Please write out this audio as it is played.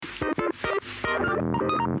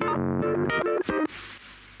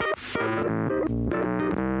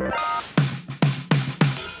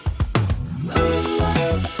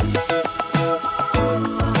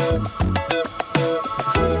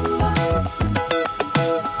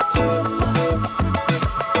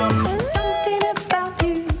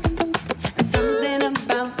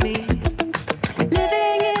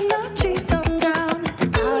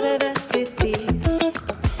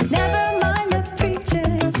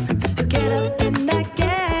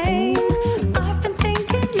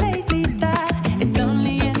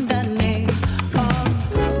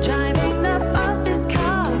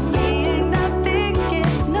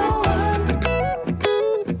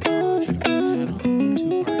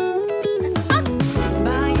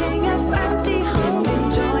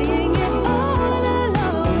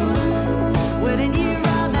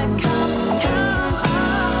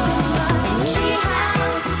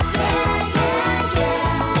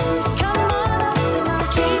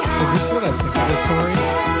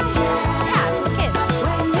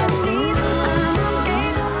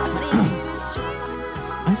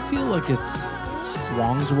it's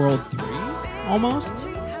Wong's World 3, almost?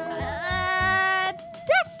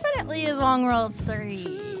 Definitely is Wong World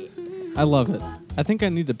 3. I love it. I think I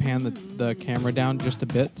need to pan the camera down just a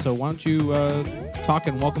bit, so why don't you talk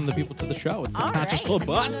and welcome the people to the show. It's the Conscious Club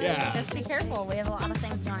Podcast. Just be careful. We have a lot of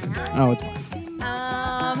things going on. Oh, it's fine.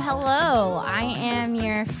 Hello. I am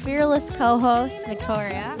your fearless co-host,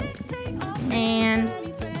 Victoria, and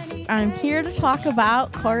I'm here to talk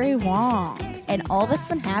about Corey Wong and all that's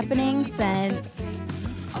been happening since,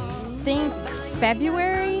 I think,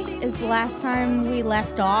 February is the last time we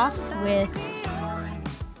left off with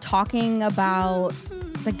talking about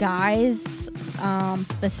the guys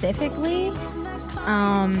specifically.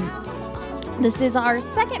 This is our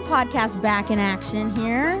second podcast back in action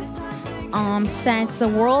here since the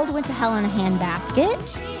world went to hell in a handbasket.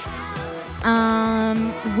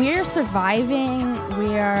 We're surviving.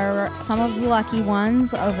 We are some of the lucky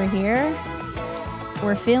ones over here.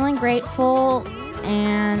 We're feeling grateful,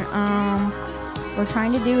 and we're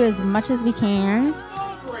trying to do as much as we can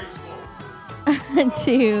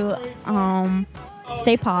to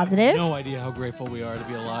stay positive. No idea how grateful we are to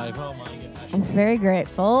be alive. Oh my gosh. I'm very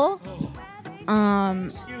grateful.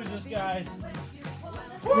 Excuse us, guys.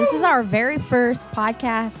 This is our very first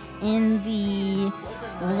podcast in the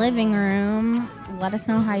living room. Let us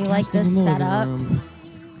know how you like this setup.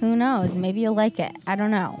 Who knows? Maybe you'll like it. I don't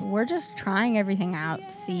know. We're just trying everything out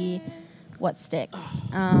to see what sticks.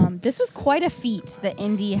 This was quite a feat that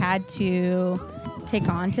Indy had to take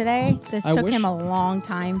on today. This took him a long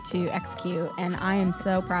time to execute, and I am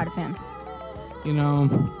so proud of him. You know,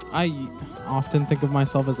 I often think of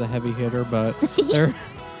myself as a heavy hitter, but there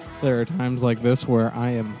are times like this where I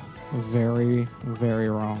am very, very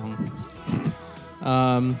wrong.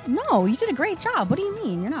 No, you did a great job. What do you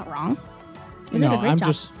mean? You're not wrong. You did a great job.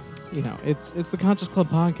 Just, it's the Conscious Club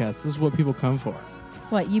Podcast. This is what people come for.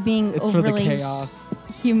 What, you being it's overly... for the chaos.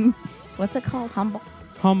 What's it called? Humble?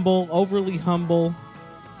 Humble, overly humble.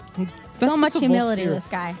 So much humility, this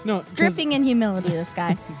guy. No, dripping in humility, this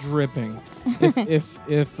guy. Dripping.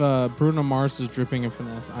 If Bruno Mars is dripping in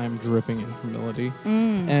finesse, I am dripping in humility.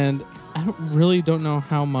 And I don't know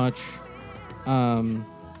how much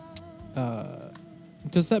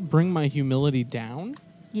does that bring my humility down?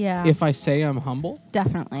 Yeah. If I say I'm humble?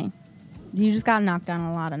 Definitely. You just got knocked down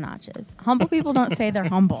a lot of notches. Humble people don't say they're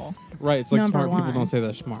humble. Right. It's like smart people don't say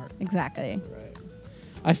they're smart. Exactly. Right.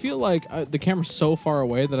 I feel like the camera's so far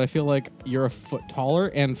away that I feel like you're a foot taller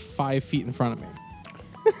and 5 feet in front of me.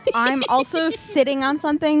 I'm also sitting on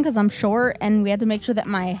something because I'm short, and we had to make sure that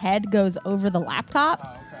my head goes over the laptop.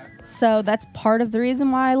 Oh, okay. So that's part of the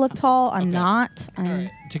reason why I look tall. I'm not. All right.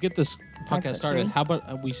 To get this podcast started, how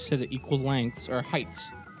about we sit at equal lengths or heights?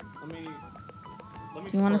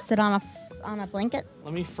 Do you want to sit on a blanket?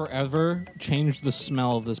 Let me forever change the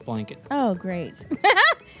smell of this blanket. Oh, great.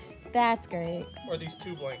 That's great. Or these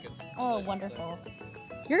two blankets. Oh, wonderful.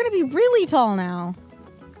 You're going to be really tall now.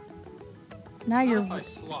 Now you're... If I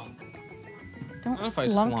slunk. Don't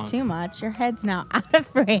slunk too much. Your head's now out of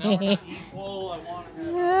frame. No, we're not equal. I want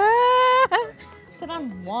to have... Sit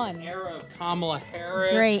on one. Era of Kamala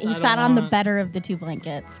Harris. Great. He sat on the better of the two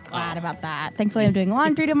blankets. Glad about that. Thankfully, I'm doing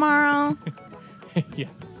laundry tomorrow. Yeah,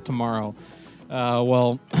 it's tomorrow.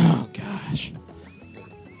 Oh, gosh.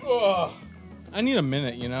 Ugh. I need a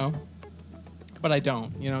minute, but I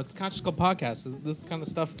don't. It's the Conscious Club Podcast. This kind of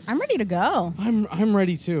stuff. I'm ready to go. I'm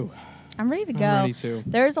ready too. I'm ready to go. I'm ready too.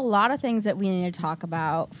 There's a lot of things that we need to talk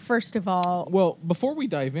about. First of all, well, before we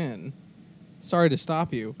dive in, sorry to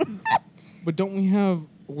stop you, but don't we have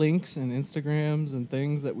links and Instagrams and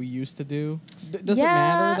things that we used to do? Does it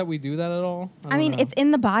matter that we do that at all? I mean, it's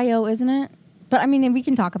in the bio, isn't it? But I mean, we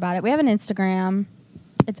can talk about it. We have an Instagram.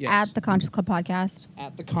 It's at the Conscious Club Podcast.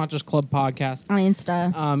 At the Conscious Club Podcast. On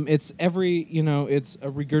Insta. It's it's a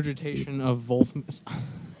regurgitation of Wolf.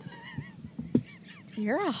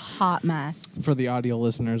 You're a hot mess. For the audio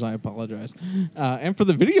listeners, I apologize. And for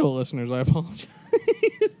the video listeners, I apologize.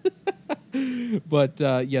 But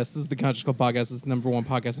yes, this is the Conscious Club Podcast. This is the #1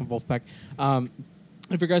 podcast in Wolfpack.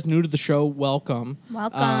 If you're guys new to the show, welcome.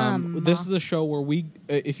 Welcome. This is a show where we,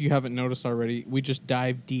 if you haven't noticed already, we just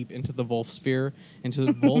dive deep into the Wolf sphere, into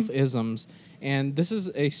the Wolf-isms. And this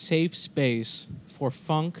is a safe space for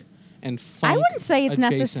funk and funk. I wouldn't say it's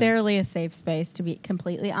adjacent. necessarily a safe space, to be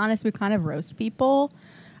completely honest. We kind of roast people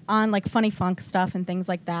on like funny funk stuff and things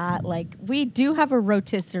like that. Like, we do have a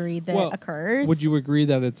rotisserie that occurs. Would you agree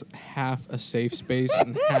that it's half a safe space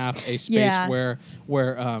and half a space where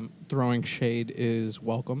throwing shade is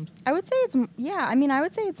welcomed? I would say it's I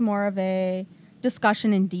would say it's more of a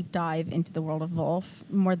discussion and deep dive into the world of Wolf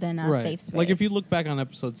more than a safe space. Like if you look back on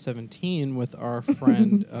episode 17 with our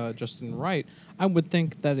friend Justin Wright, I would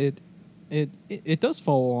think that it does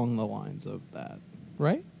fall along the lines of that,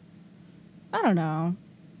 right? I don't know.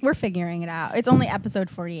 We're figuring it out. It's only episode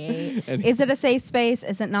 48. Is it a safe space?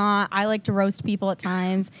 Is it not? I like to roast people at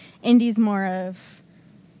times. Indy's more of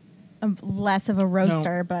less of a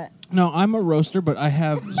roaster, but... No, I'm a roaster, but I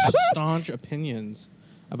have staunch opinions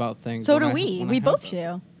about things. So do we. We both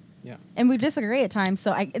do. Yeah. And we disagree at times,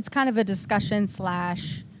 so it's kind of a discussion / I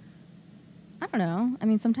don't know. I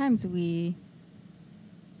mean, sometimes we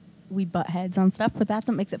butt heads on stuff, but that's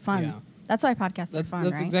what makes it fun. Yeah. That's why podcasts are fun,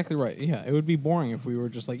 That's right? exactly right. Yeah, it would be boring if we were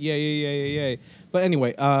just like, yay. But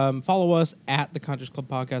anyway, follow us at the Conscious Club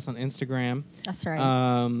Podcast on Instagram. That's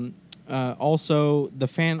right. Also, the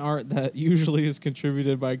fan art that usually is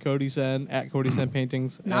contributed by Cody Sen at Cody Sen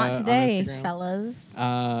Paintings. Not today, on Instagram.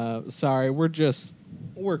 fellas. Sorry, we're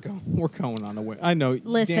going on a way. I know,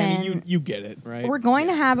 Listen, Danny, you get it, right? We're going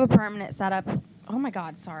to have a permanent setup. Oh my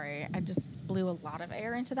God, sorry. I just blew a lot of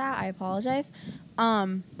air into that. I apologize.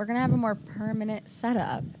 We're going to have a more permanent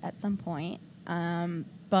setup at some point.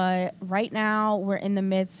 But right now we're in the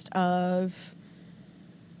midst of,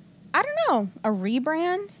 I don't know, a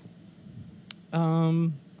rebrand? A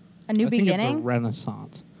new beginning? Think it's a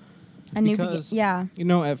renaissance. A new because, yeah. You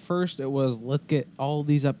know, at first it was, let's get all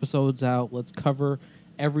these episodes out. Let's cover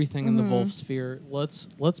everything in the Wolf sphere. Let's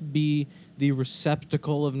be the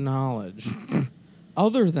receptacle of knowledge.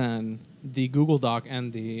 Other than the Google Doc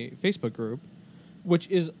and the Facebook group, which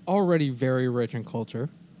is already very rich in culture.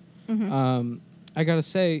 I got to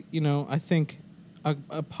say, you know, I think a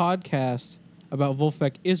podcast about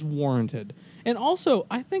Wolfpack is warranted. And also,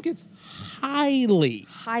 I think it's highly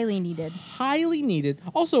needed.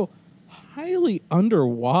 Also, highly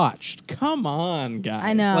underwatched. Come on, guys.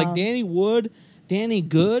 I know. Like Danny Wood, Danny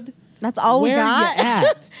Good. That's all we got. Where you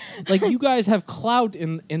at? Like, you guys have clout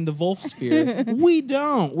in the Wolf sphere. We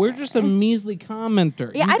don't. We're just a measly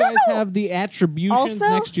commenter. Yeah, you I don't guys know. have the attributions Also-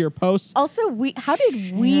 next to your posts. Also, how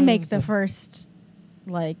did we make the first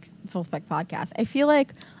Wolfpack podcast? I feel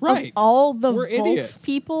like Right. of all the We're Wolf idiots.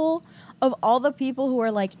 people, of all the people who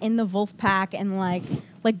are like in the Wolf pack and like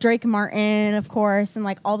Drake Martin, of course, and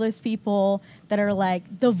like all those people that are like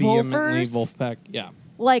the Vehemently Wolfers. Wolfpack. Yeah.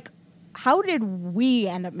 Like, how did we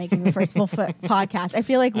end up making the first Wolf podcast? I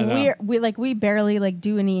feel like I know. we barely like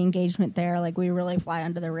do any engagement there. Like, we really fly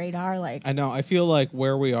under the radar. Like, I know. I feel like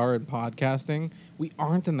where we are in podcasting, we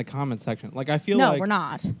aren't in the comment section. Like, I feel no, like we're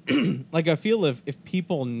not. like, I feel if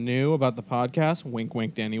people knew about the podcast, wink,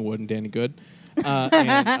 wink, Danny Wood and Danny Good, and Drake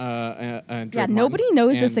Yeah, Martin nobody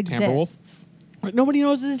knows and this Tamberwolf. exists. Nobody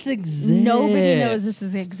knows this exists. Nobody knows this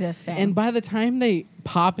is existing. And by the time they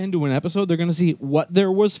pop into an episode, they're going to see what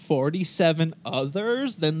there was 47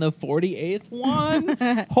 others than the 48th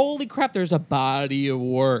one. Holy crap! There's a body of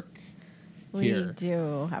work we here.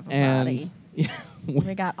 do have a And body. yeah,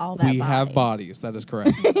 We got all that. we have bodies. That is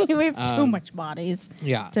correct. We have too much bodies.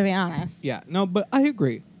 Yeah. To be honest. Yeah, no, but I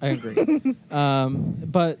agree.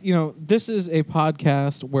 But, you know, this is a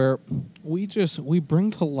podcast where we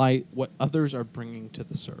bring to light what others are bringing to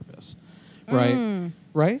the surface, right?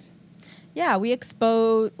 Right? Yeah, we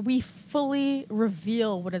fully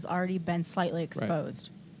reveal what has already been slightly exposed.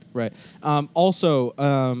 Right. Also,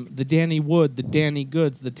 the Danny Wood, the Danny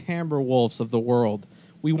Goods, the Tamberwolves of the world.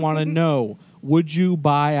 We want to know, would you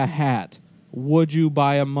buy a hat? Would you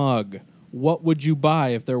buy a mug? What would you buy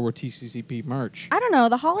if there were TCCP merch? I don't know.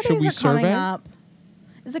 The holidays we are coming survey? up.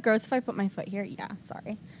 Is it gross if I put my foot here? Yeah,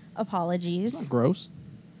 sorry. Apologies. It's not gross.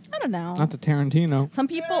 I don't know. Not to Tarantino. Some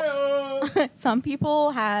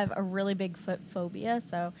people have a really big foot phobia,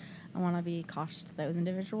 so I want to be cautious to those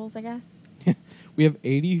individuals, I guess. We have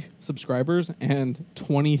 80 subscribers and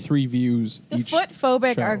 23 views The each foot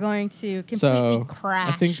phobic show. are going to completely So crash.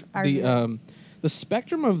 I think our views. the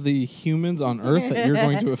spectrum of the humans on Earth that you're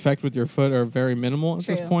going to affect with your foot are very minimal at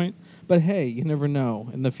this True. point. But hey, you never know.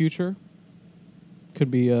 In the future, could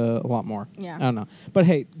be a lot more. Yeah. I don't know. But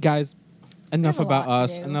hey, guys, enough There's a about lot to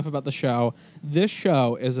us. do. Enough about the show. This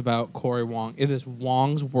show is about Corey Wong. It is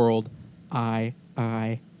Wong's world. I.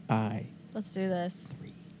 Let's do this.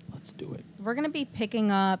 Let's do it. We're going to be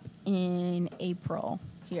picking up in April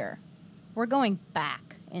here. We're going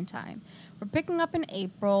back in time. We're picking up in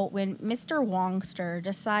April when Mr. Wongster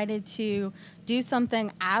decided to do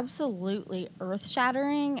something absolutely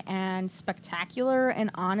earth-shattering and spectacular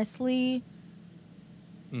and honestly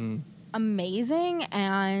amazing.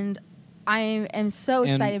 And I am so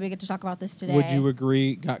And excited we get to talk about this today. Would you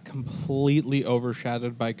agree? Got completely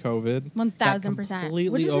overshadowed by COVID. 1000%. Completely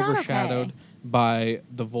Which is not overshadowed okay. by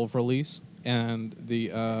the Wolf release. and the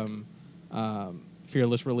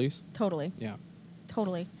Fearless release. Totally. Yeah.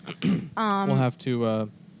 Totally. We'll have to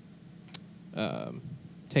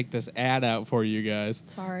take this ad out for you guys.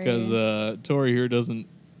 Sorry. Because Tori here doesn't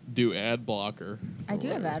do ad blocker. I do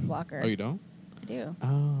have ad blocker. Oh, you don't? I do.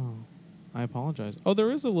 Oh, I apologize. Oh,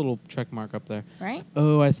 there is a little check mark up there. Right?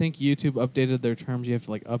 Oh, I think YouTube updated their terms. You have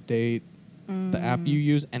to like update the app you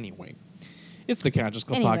use. Anyway, it's the Conscious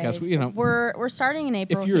Club podcast. You know, we're starting in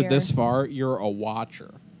April. if you're here. this far, you're a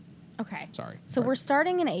watcher. Okay. Sorry. We're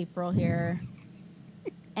starting in April here.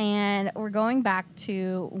 And we're going back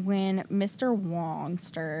to when Mr.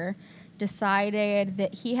 Wongster decided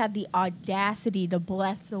that he had the audacity to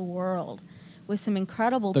bless the world with some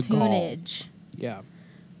incredible tunage. Yeah.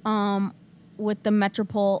 With the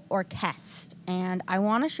Metropole Orchestre. And I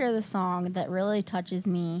want to share the song that really touches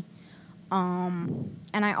me. And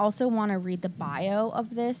I also want to read the bio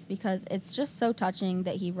of this because it's just so touching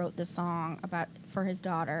that he wrote the song for his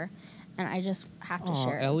daughter. And I just have to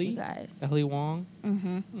share it with you guys. Ellie Wong?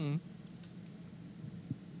 Mm-hmm. Hmm.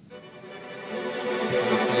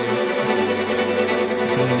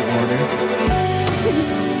 Doing order.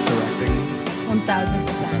 Directing.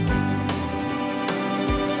 1,000%.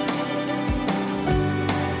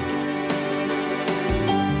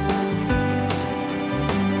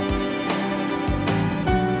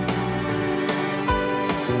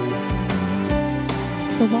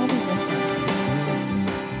 So while we listen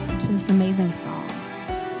to this amazing song,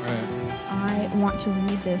 Right. I want to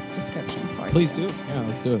read this description for you. Please do. Yeah,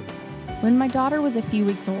 let's do it. When my daughter was a few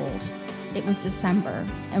weeks old, it was December,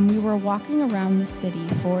 and we were walking around the city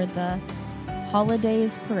for the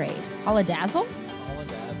Holidays Parade. Holidazzle?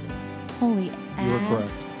 Holy ass. You were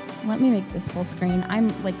correct. Let me make this full screen. I'm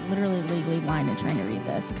like literally legally blind and trying to read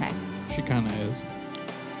this. Okay. She kind of is.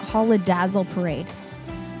 Holidazzle Parade.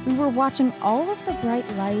 We were watching all of the bright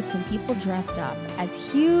lights and people dressed up as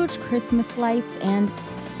huge Christmas lights and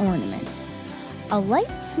ornaments. A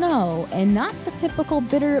light snow and not the typical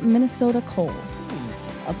bitter Minnesota cold.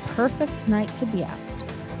 A perfect night to be out.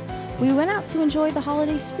 We went out to enjoy the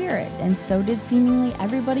holiday spirit, and so did seemingly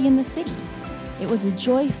everybody in the city. It was a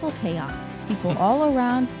joyful chaos. People all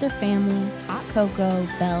around with their families, hot cocoa,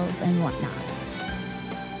 bells, and whatnot.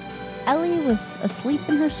 Ellie was asleep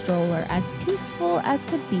in her stroller, as peaceful as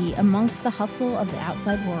could be amongst the hustle of the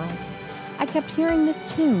outside world. I kept hearing this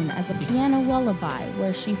tune as a piano lullaby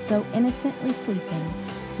where she's so innocently sleeping,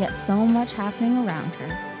 yet so much happening around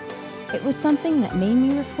her. It was something that made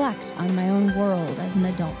me reflect on my own world as an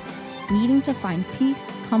adult, needing to find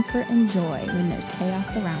peace, comfort, and joy when there's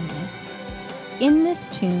chaos around me. In this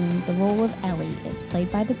tune, the role of Ellie is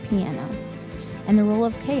played by the piano, and the role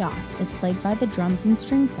of chaos is played by the drums and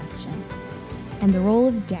string section, and the role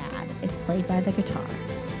of dad is played by the guitar.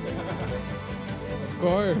 Of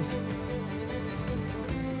course.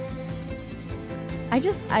 I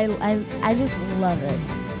just love it.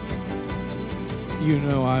 You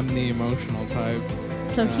know I'm the emotional type.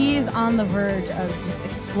 So he's on the verge of just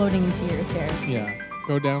exploding in tears here. Yeah.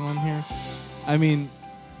 Go down on here. I mean,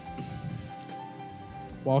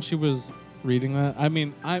 while she was reading that, I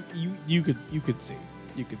mean, you could see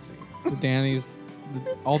the Dannies,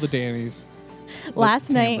 all the Dannies. Last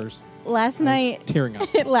night, tearing up.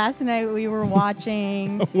 last night we were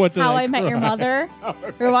watching What did How I I Met Your cry? Mother.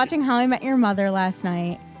 We were watching How I Met Your Mother last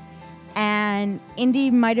night, and Indy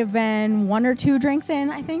might have been 1 or 2 drinks in,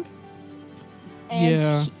 I think.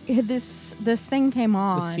 And this thing came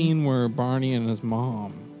on. The scene where Barney and his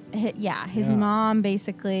mom. His mom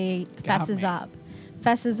basically fesses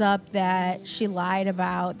up that she lied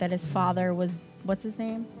about that his father was, what's his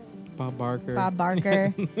name? Bob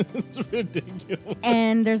Barker. It's ridiculous.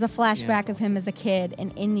 And there's a flashback of him as a kid,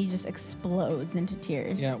 and Indy just explodes into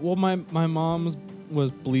tears. Yeah, well, my mom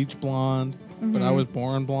was bleach blonde, but I was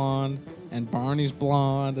born blonde, and Barney's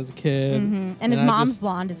blonde as a kid. Mm-hmm. And his mom's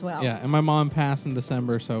blonde as well. Yeah, and my mom passed in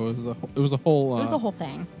December, so it was a whole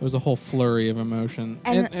thing. It was a whole flurry of emotion,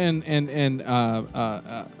 and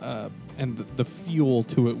the fuel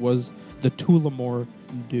to it was the Tullamore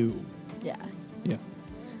Dew. Yeah. Yeah.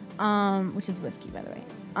 Which is whiskey, by the way.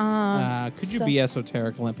 Could you be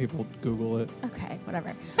esoteric and let people Google it? Okay,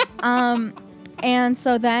 whatever. And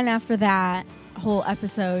so then after that whole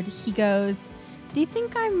episode, he goes, "Do you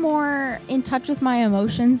think I'm more in touch with my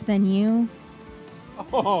emotions than you?"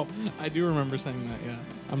 Oh, I do remember saying that, yeah.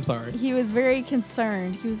 I'm sorry. He was very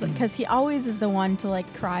concerned. He was like, because he always is the one to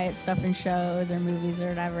like cry at stuff in shows or movies or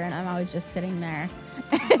whatever, and I'm always just sitting there.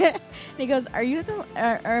 And he goes, or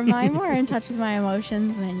am I more in touch with my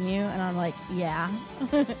emotions than you? And I'm like, yeah.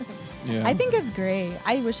 Yeah. I think it's great.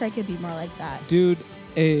 I wish I could be more like that. Dude,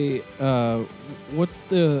 a what's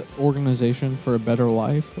the Organization for a Better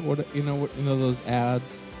Life? What those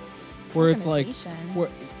ads where it's like where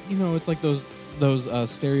it's like those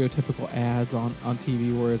stereotypical ads on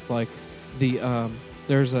TV where it's like the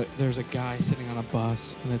there's a guy sitting on a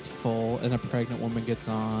bus and it's full and a pregnant woman gets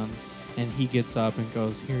on and he gets up and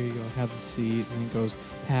goes, here you go, have the seat, and he goes,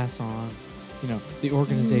 pass on. The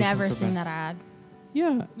Organization. Never seen that ad.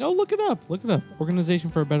 Yeah, no, look it up.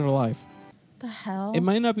 Organization for a Better Life. The hell? It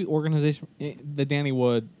might not be Organization. The Danny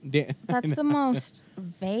Wood. That's the most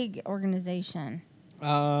vague organization.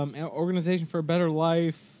 Organization for a Better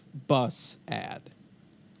Life bus ad.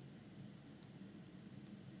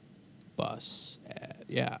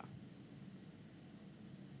 Yeah.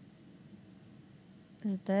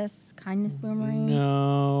 Is it this? Kindness Boomerang?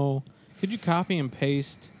 No. Could you copy and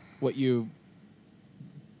paste what you...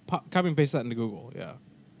 copy and paste that into Google, yeah.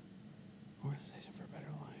 Organization for a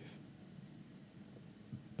Better Life.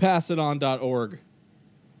 Passiton.org.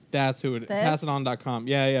 That's who it is. Passiton.com.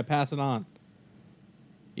 Yeah, pass it on.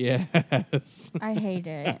 Yes. I hate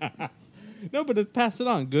it. No, but it's pass it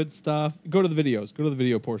on. Good stuff. Go to the videos. Go to the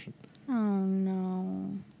video portion. Oh,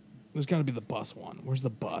 no. There's got to be the bus one. Where's the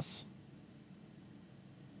bus?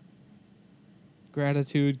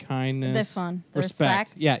 Gratitude, kindness. This one. The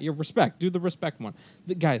respect. Yeah, your respect. Do the respect one.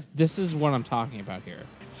 Guys, this is what I'm talking about here.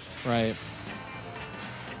 Right?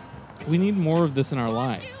 We need more of this in our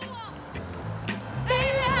life.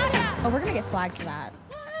 Oh, we're going to get flagged for that.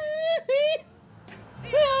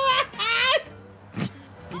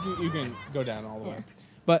 You can go down all the way.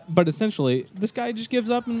 But essentially, this guy just gives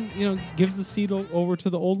up and, gives the seat over to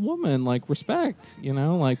the old woman. Like, respect,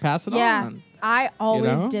 like, pass it on. Yeah, I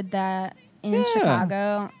always did that in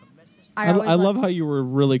Chicago. I love how you were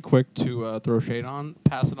really quick to throw shade on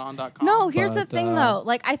passiton.com. No, here's the thing, though.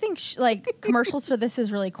 Like, I think, commercials for this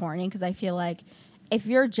is really corny because I feel like if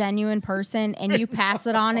you're a genuine person and you pass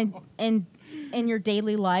it on in your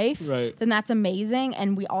daily life, right, then that's amazing,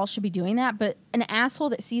 and we all should be doing that. But an asshole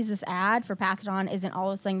that sees this ad for Pass It On isn't all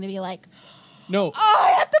of a sudden to be like, no,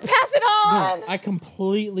 I have to pass it on. No, I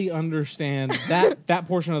completely understand that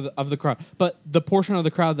portion of the crowd, but the portion of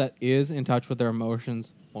the crowd that is in touch with their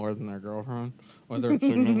emotions more than their girlfriend or their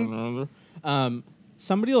significant other,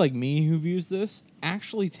 somebody like me who views this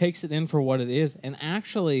actually takes it in for what it is and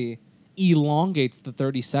actually elongates the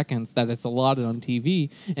 30 seconds that it's allotted on TV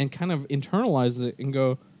and kind of internalizes it and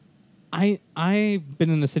go, I've been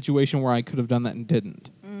in a situation where I could have done that and didn't.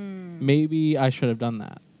 Maybe I should have done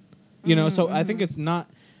that. So I think it's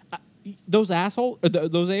not those assholes,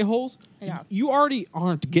 those a-holes. Yeah. You already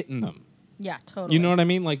aren't getting them. Yeah, totally. You know what I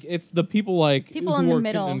mean? Like it's the people people in the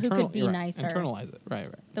middle who could be right, nicer. Internalize it, right.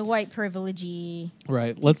 The white privilegey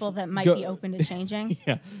right. People that might be open to changing.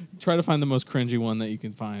 Yeah, try to find the most cringy one that you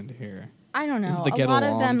can find here. I don't know. A lot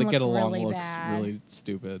of them look really looks bad. really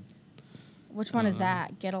stupid. Which one is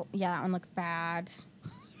that? Yeah, that one looks bad.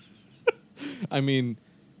 I mean,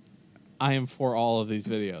 I am for all of these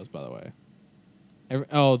videos, by the way.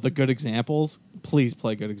 The good examples. Please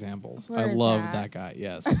play good examples. Where I is love that guy.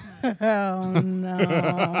 Yes. Oh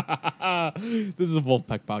no. This is a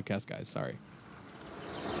Wolfpack podcast, guys. Sorry.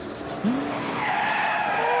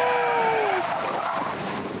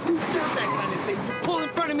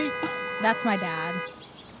 That's my dad.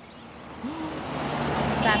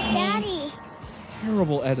 That's me. Daddy,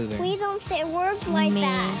 Terrible editing. we don't say words like Me.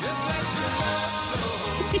 that.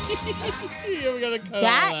 Yeah, we gotta cut all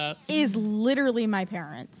That is literally my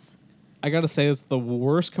parents. I gotta say, it's the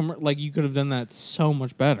worst. Like you could have done that so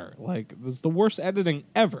much better. Like this is the worst editing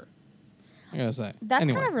ever. I gotta say. That's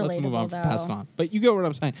anyway, kind of let's move on. relatable, Pass it though. on. But you get what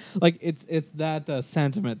I'm saying. Like it's that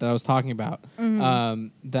sentiment that I was talking about.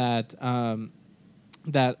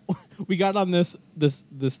 That we got on this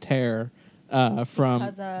tear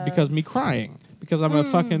because me crying because I'm a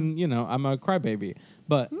fucking I'm a crybaby.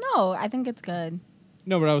 But No, I think it's good.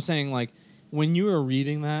 no, but I was saying like when you were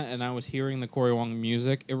reading that and I was hearing the Corey Wong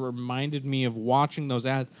music, it reminded me of watching those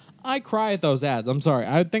ads. I cry at those ads. I'm sorry.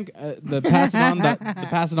 I think the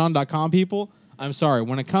passiton.com people. I'm sorry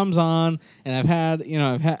when it comes on and I've had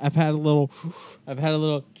a little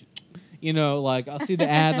like I'll see the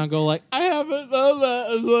ad and I'll go like I haven't done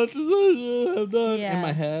that as much as I should have done in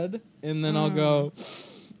my head, and then I'll go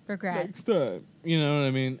Regret. next time. You know what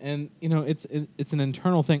I mean? And it's an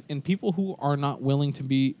internal thing, and people who are not willing to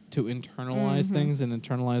internalize things and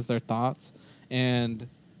internalize their thoughts and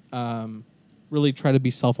really try to be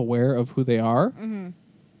self-aware of who they are.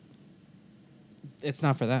 It's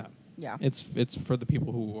not for them. Yeah. It's for the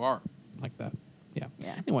people who are like that. Yeah.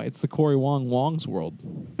 Yeah. Anyway, it's the Corey Wong's World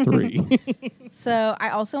 3. So I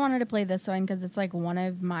also wanted to play this one because it's like one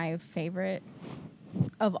of my favorite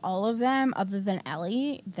of all of them, other than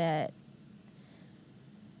Ellie, that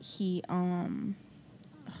he oh my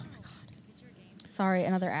god. Sorry,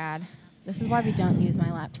 another ad. This is why we don't use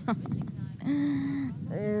my laptop.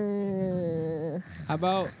 How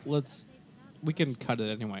about we can cut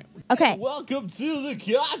it anyway. Okay. Welcome to the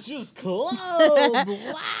Conscious Club. Wow,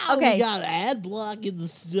 Okay. we got ad block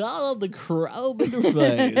installed on the Chrome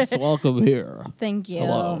interface. Welcome here. Thank you,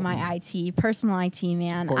 Hello. my personal IT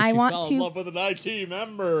man. Of course, I you want fell to. in love with an IT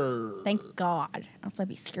member. Thank God, else I'd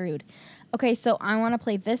be screwed. Okay, so I want to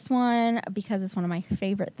play this one because it's one of my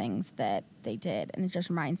favorite things that they did, and it just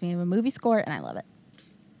reminds me of a movie score, and I love it.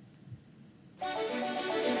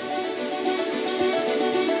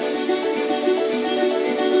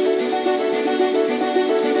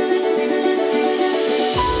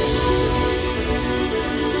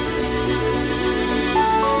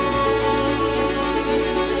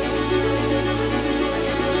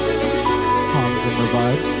 Hans Zimmer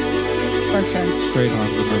vibes. For sure. Straight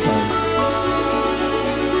Hans Zimmer vibes.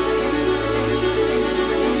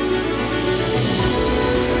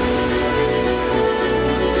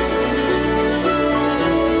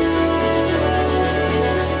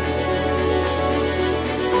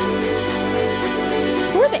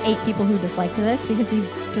 Who are the 8 people who disliked this? Because you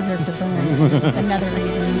deserve to burn another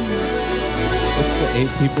reasons. It's the 8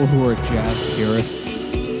 people who are jazz purists.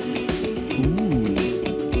 Ooh.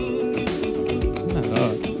 Turn that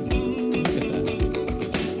up. Look at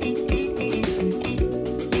that.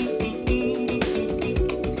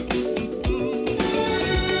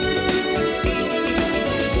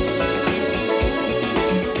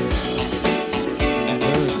 Is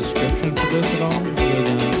there a description for this at all? Other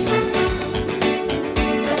than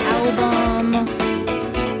The album,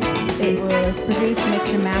 it was produced,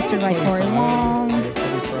 mixed, and mastered by Corey Wong.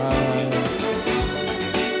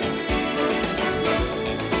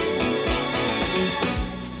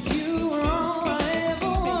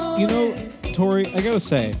 You know, Tori, I gotta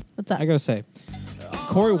say, What's up?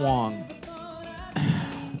 Corey Wong,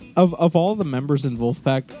 of all the members in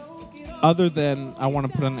Wolfpack, other than I want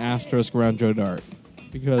to put an asterisk around Joe Dart,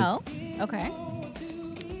 because Oh, okay.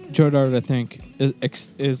 Joe Dart, I think,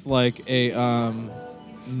 is like a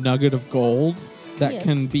nugget of gold that He is.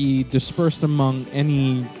 can be dispersed among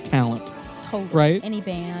any talent. Totally. Right? Any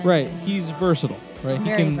band. Right, he's versatile. Right, he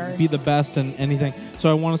Very can be the versed. best in anything.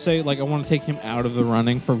 So I want to say, I want to take him out of the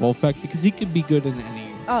running for Wolfpack because he could be good in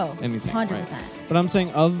anything. 100%. Right? But I'm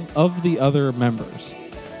saying of the other members,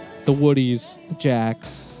 the Woodies, the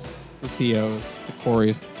Jacks, the Theos, the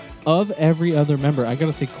Corys, of every other member, I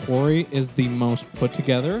gotta say Corey is the most put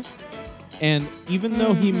together. And even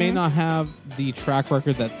though he may not have the track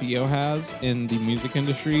record that Theo has in the music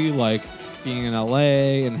industry, like being in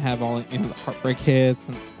LA and have all the heartbreak hits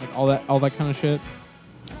and like all that kind of shit,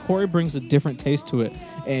 Corey brings a different taste to it.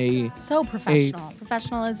 So professional.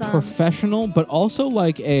 Professionalism. Professional, but also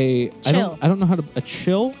like Chill. I don't know how to a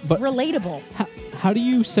chill, but Relatable. how do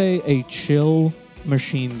you say a chill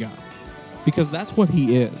machine gun? Because that's what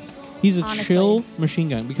he is. He's a Honestly. chill machine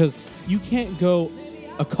gun because you can't go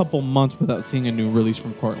a couple months without seeing a new release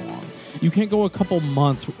from Corey Wong. You can't go a couple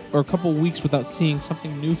months or a couple weeks without seeing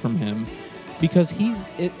something new from him because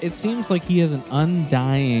it seems like he has an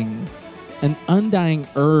undying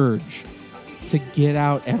urge to get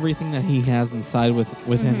out everything that he has inside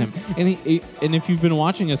within him. And if you've been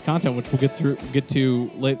watching his content, which we'll get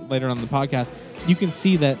to later on the podcast, you can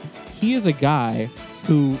see that he is a guy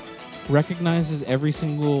who recognizes every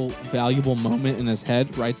single valuable moment in his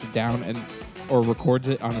head, writes it down, or records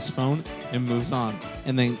it on his phone and moves on,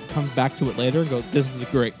 and then comes back to it later and goes, "This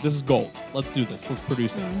is gold. Let's do this. Let's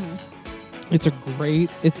produce it." It's a great.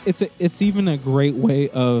 It's even a great way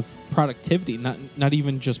of productivity. Not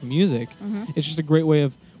even just music. It's just a great way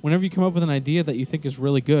of whenever you come up with an idea that you think is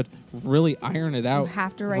really good, really iron it out. You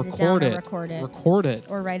have to write it down or record it. Record it.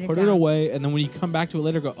 Or write it Put down. it away, and then when you come back to it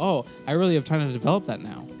later, go, "Oh, I really have time to develop that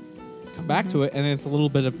now." Come back to it, and it's a little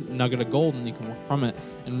bit of nugget of gold, and you can work from it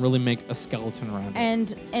and really make a skeleton around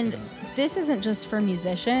it. And this isn't just for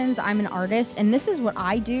musicians. I'm an artist, and this is what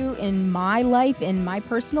I do in my life, in my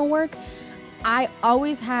personal work. You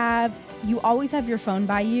always have your phone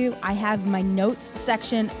by you. I have my notes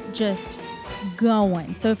section just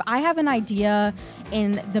going. So if I have an idea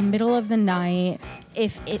in the middle of the night,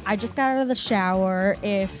 I just got out of the shower,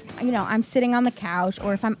 if I'm sitting on the couch,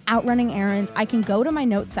 or if I'm out running errands, I can go to my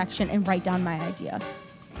notes section and write down my idea.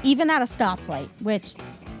 Even at a stoplight, which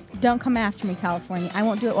don't come after me, California. I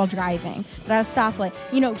won't do it while driving, but at a stoplight.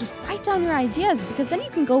 Just write down your ideas, because then you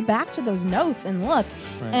can go back to those notes and look.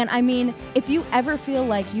 Right. And I mean, if you ever feel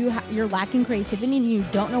like you're lacking creativity and you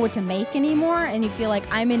don't know what to make anymore, and you feel like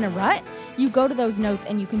I'm in a rut, you go to those notes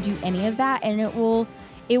and you can do any of that, and it will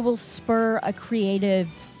spur a creative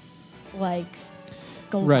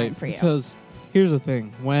goal line for you. Because here's the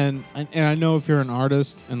thing, and I know if you're an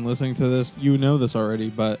artist and listening to this, you know this already,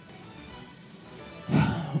 but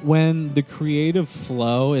when the creative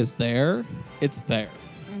flow is there, it's there.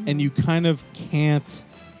 Mm-hmm. And you kind of can't,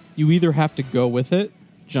 you either have to go with it,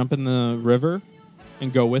 jump in the river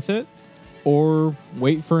and go with it, or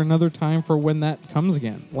wait for another time for when that comes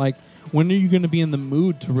again. Like, when are you going to be in the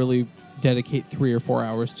mood to really dedicate 3 or 4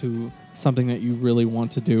 hours to something that you really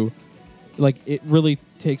want to do? Like, it really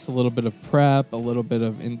takes a little bit of prep, a little bit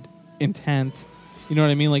of intent. You know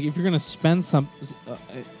what I mean? Like, if you're going to spend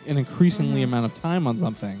an increasingly amount of time on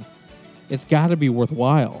something, it's got to be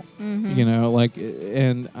worthwhile. Mm-hmm.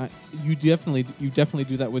 You definitely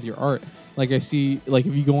do that with your art. Like, I see, like,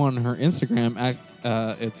 if you go on her Instagram,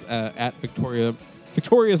 it's at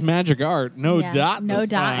Victoria's Magic Art. No dot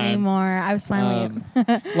anymore. I was finally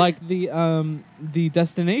like the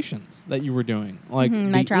destinations that you were doing, like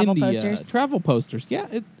my travel posters. Yeah,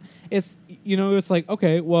 it's it's like,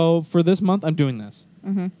 okay, well, for this month I'm doing this.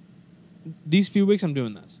 Mm-hmm. These few weeks I'm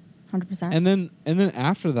doing this. 100%. And then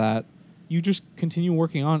after that, you just continue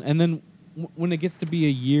working on. And then when it gets to be a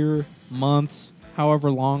year, months, however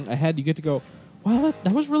long ahead, you get to go, wow,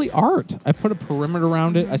 that was really art. I put a perimeter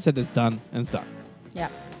around it. I said it's done, and it's done. Yeah.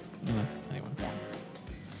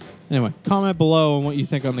 Anyway, comment below on what you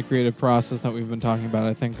think on the creative process that we've been talking about.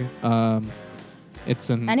 I think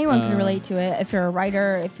anyone can relate to it. If you're a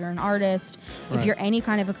writer, if you're an artist, right. If you're any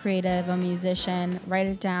kind of a creative, a musician, write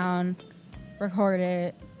it down, record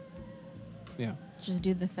it. Yeah. Just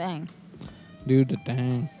do the thing. Do the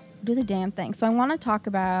damn thing. So I want to talk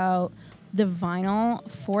about the vinyl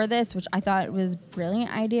for this, which I thought was a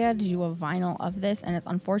brilliant idea to do a vinyl of this, and it's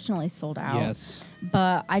unfortunately sold out. Yes.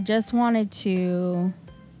 But I just wanted to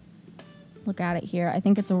look at it here. I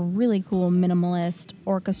think it's a really cool minimalist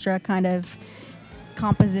orchestra kind of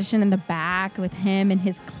composition in the back with him and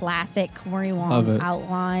his classic Cory Wong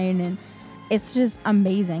outline, and it's just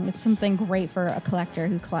amazing. It's something great for a collector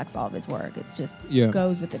who collects all of his work. It's just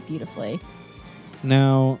goes with it beautifully.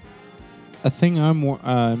 Now, a thing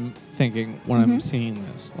I'm thinking when I'm seeing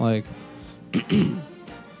this, like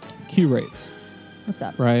Q rates. What's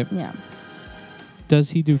up? Right? Yeah.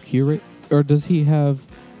 Does he do Q rate, or does he have?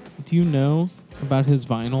 Do you know about his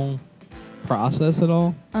vinyl process at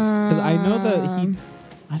all? Because I know that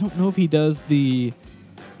I don't know if he does the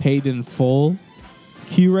paid in full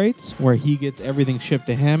Q rates where he gets everything shipped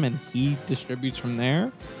to him and he distributes from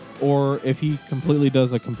there, or if he completely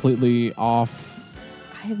does a completely off.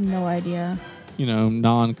 I have no idea.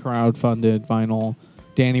 Non-crowdfunded vinyl.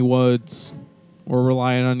 Danny Woods, we're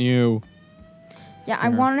relying on you. Yeah, I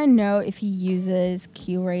want to know if he uses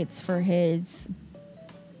Q rates for his.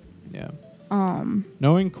 Yeah.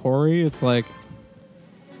 Knowing Cory, it's like,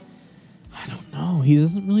 I don't know. He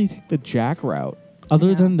doesn't really take the Jack route,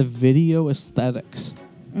 other than the video aesthetics.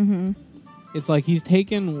 Mm-hmm. It's like he's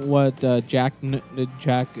taken what Jack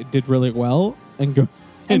did really well and does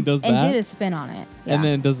that. And did a spin on it. Yeah. And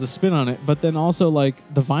then does the spin on it. But then also, like,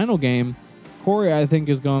 the vinyl game, Cory, I think,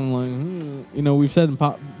 is going like, we've said in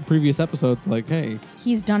previous episodes, like, hey.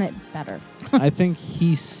 He's done it better. I think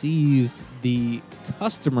he sees the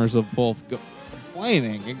customers of Wolf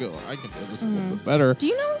complaining and go, I can do this a little bit better. Do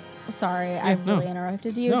you know? Sorry, I really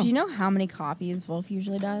interrupted you. No. Do you know how many copies Wolf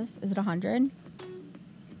usually does? Is it 100?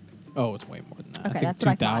 Oh, it's way more than that. Okay, I think that's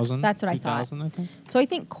what 2,000. I thought. That's what I thought. 2,000, I think. So I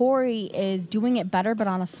think Cory is doing it better, but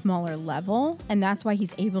on a smaller level, and that's why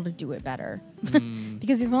he's able to do it better.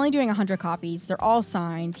 Because he's only doing 100 copies. They're all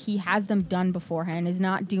signed. He has them done beforehand. He's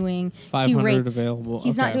not doing 500 available.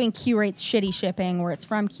 He's not doing Q rates shitty shipping where it's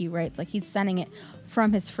from Q rates. Like, he's sending it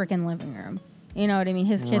from his freaking living room. You know what I mean?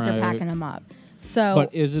 His kids are packing them up. So,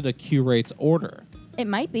 but is it a Q rates order? It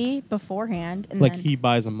might be beforehand. And like, he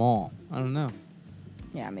buys them all. I don't know.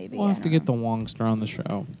 Yeah, maybe. We'll have to get the Wongster on the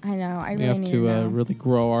show. I know. We have to really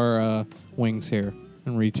grow our wings here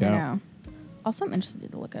and reach out. Know. Also, I'm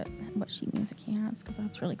interested to look at what sheet music he has, because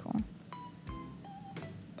that's really cool.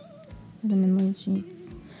 Rhythm and lead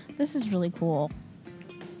sheets. This is really cool.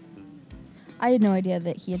 I had no idea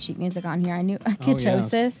that he had sheet music on here. I knew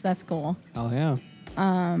Ketosis. Yes. That's cool. Oh, yeah.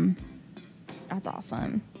 That's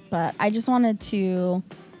awesome. But I just wanted to...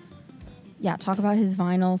 talk about his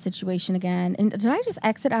vinyl situation again. And did I just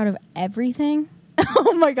exit out of everything?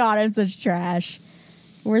 Oh my God, I'm such trash.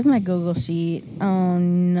 Where's my Google sheet? Oh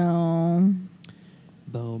no.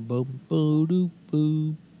 Bo bo bo doo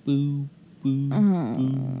boo boo boo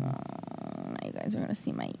boo. You guys are gonna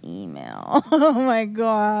see my email. Oh my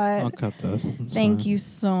god. I'll cut this. It's Thank fine. you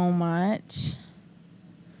so much.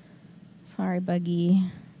 Sorry, Buggy.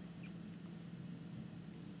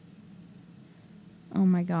 Oh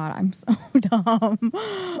my god, I'm so dumb.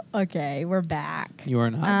 Okay, we're back. You are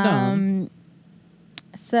not dumb.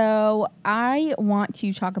 So I want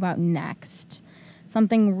to talk about next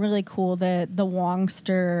something really cool that the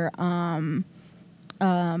Wongster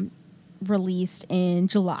released in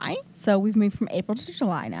July. So we've moved from April to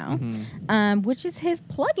July now, which is his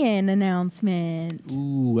plugin announcement.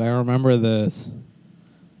 Ooh, I remember this.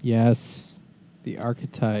 Yes, the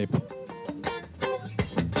archetype.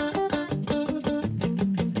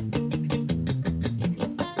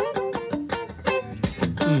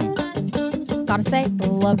 Gotta say,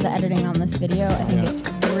 love the editing on this video. I think it's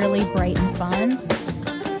really bright and fun.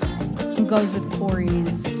 And goes with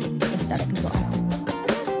Corey's aesthetic as well.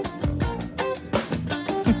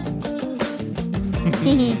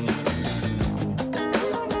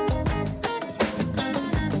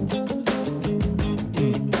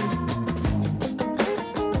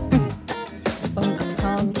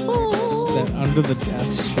 That under the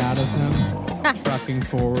desk shot of him trucking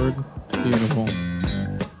forward. Beautiful.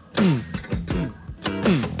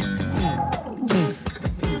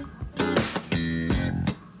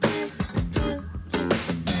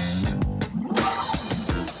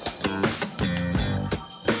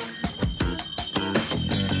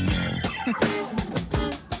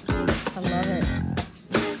 I love it.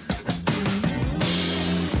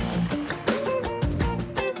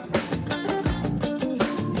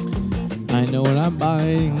 I know what I'm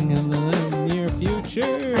buying in the near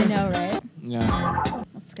future. I know, right? Yeah.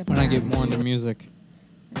 Let's skip When I that. get more into music.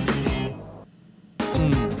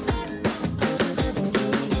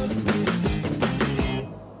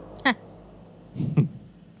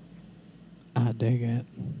 I dig it.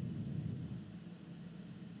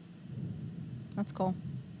 That's cool.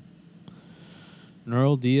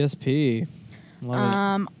 Neural DSP.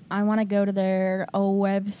 Love I want to go to their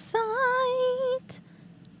website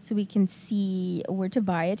so we can see where to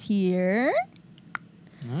buy it here.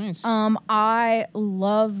 it. Nice. I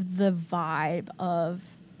love the vibe of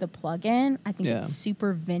the plugin. I think Yeah. it's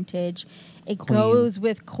super vintage. It Clean. goes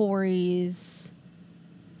with Corey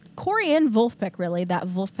and Wolfpack, really. That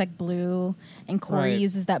Wolfpack blue, and Corey Right.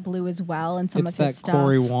 uses that blue as well in some It's of his that stuff.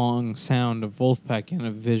 Corey Wong sound of Wolfpack in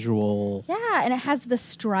a visual Yeah, and it has the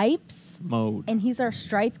stripes. mode. And he's our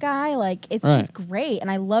stripe guy. Like, it's Right. just great.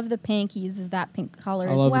 And I love the pink. He uses that pink color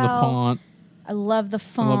I as love well. the font. I love the I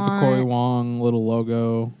font. love the Corey Wong little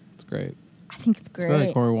logo. It's great. I think it's It's very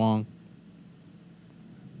great. Corey Wong.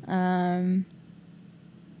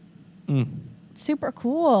 Super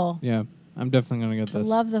cool. Yeah, I'm definitely gonna get I this.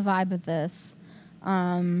 love the vibe of this.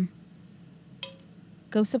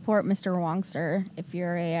 Go support Mr. Wongster if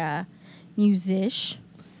you're a musician.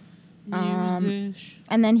 And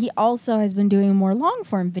then he also has been doing more long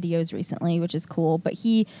form videos recently, which is cool. But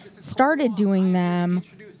he started doing them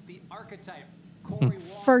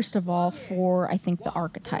first of all for, I think, the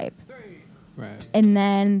archetype. Right. And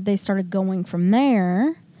then they started going from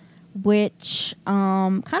there, which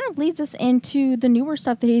kind of leads us into the newer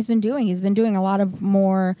stuff that he's been doing. He's been doing a lot of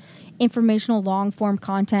more informational long-form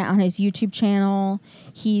content on his YouTube channel.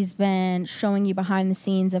 He's been showing you behind the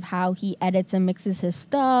scenes of how he edits and mixes his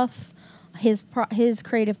stuff, his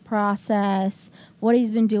creative process, what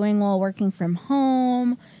he's been doing while working from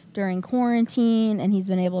home during quarantine, and he's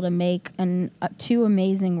been able to make two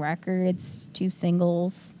amazing records, 2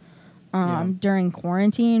 singles. During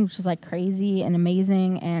quarantine, which is like crazy and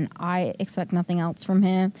amazing, and I expect nothing else from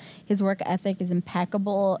him. His work ethic is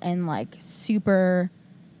impeccable and like super,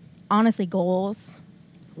 honestly, goals.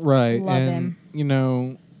 Right. Love and, him. you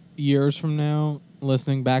know, years from now,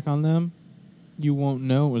 listening back on them, you won't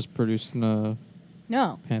know it was produced in a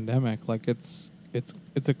No. pandemic. Like, it's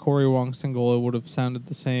a Corey Wong single. It would have sounded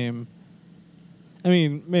the same. I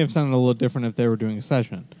mean, may have sounded a little different if they were doing a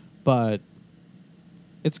session, but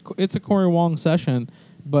it's a Corey Wong session.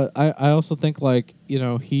 But I also think, like, you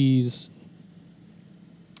know, he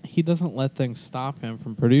doesn't let things stop him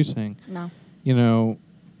from producing. No. You know,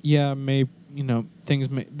 yeah, this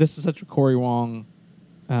is such a Corey Wong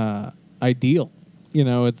ideal. You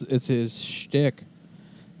know, it's his shtick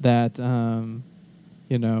that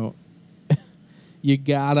you know, you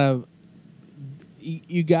gotta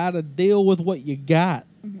deal with what you got.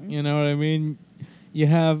 Mm-hmm. You know what I mean? You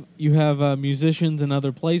have musicians in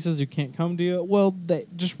other places who can't come to you. Well,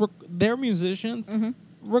 they're musicians. Mm-hmm.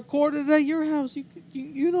 record it at your house.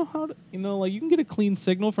 You know how to, like you can get a clean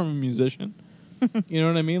signal from a musician. You know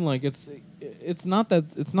what I mean? Like it's not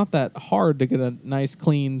that hard to get a nice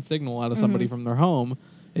clean signal out of somebody from their home.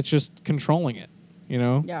 It's just controlling it.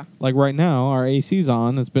 Yeah. Like right now, our AC's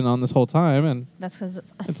on. It's been on this whole time, and that's because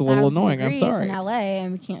it's a little annoying. I'm sorry. In LA,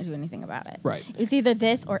 and we can't do anything about it. Right. It's either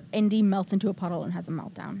this or Indy melts into a puddle and has a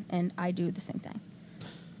meltdown, and I do the same thing.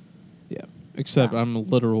 Yeah. Except I'm a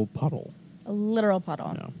literal puddle. A literal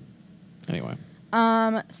puddle. No. Anyway.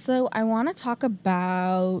 So I want to talk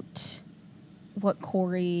about what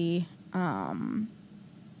Corey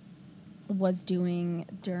was doing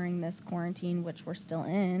during this quarantine, which we're still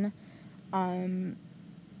in.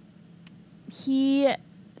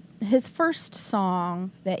 His first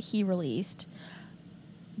song that he released,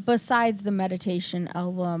 besides the meditation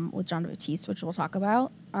album with John Batiste, which we'll talk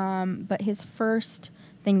about, but his first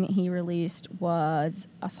thing that he released was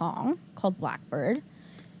a song called Blackbird.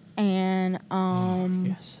 And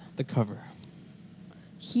yes, the cover.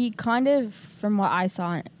 He kind of, from what I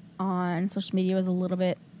saw on social media, was a little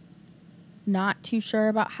bit not too sure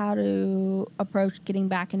about how to approach getting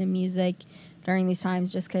back into music during these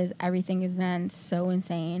times, just because everything has been so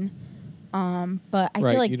insane. But I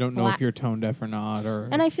feel like you don't know if you're tone deaf or not,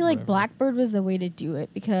 and I feel like Blackbird was the way to do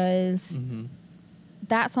it, because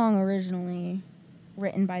that song, originally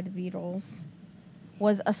written by the Beatles,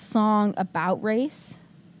 was a song about race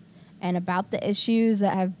and about the issues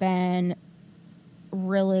that have been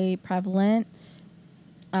really prevalent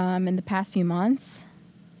in the past few months.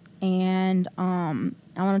 And I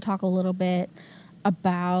want to talk a little bit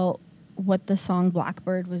about what the song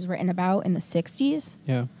Blackbird was written about in the 60s.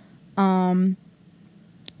 Yeah.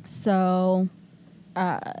 So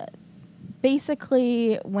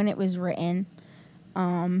basically, when it was written,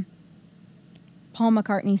 Paul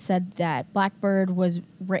McCartney said that Blackbird was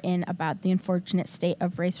written about the unfortunate state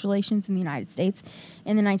of race relations in the United States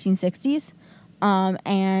in the 1960s.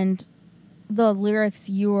 And the lyrics,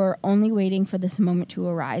 "You were only waiting for this moment to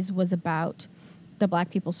arise," was about the black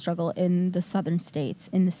people's struggle in the southern states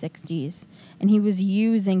in the 60s. And he was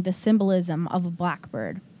using the symbolism of a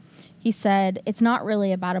blackbird. He said, "It's not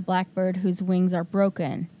really about a blackbird whose wings are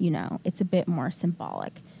broken, it's a bit more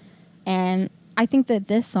symbolic." And I think that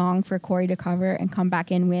this song for Corey to cover and come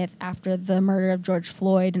back in with after the murder of George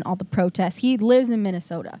Floyd and all the protests, he lives in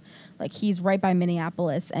Minnesota. Like, he's right by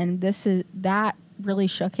Minneapolis. And that really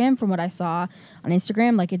shook him from what I saw on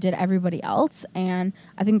Instagram, like it did everybody else. And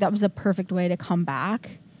I think that was a perfect way to come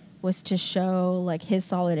back, was to show like his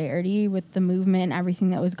solidarity with the movement and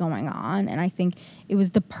everything that was going on. And I think it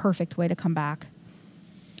was the perfect way to come back.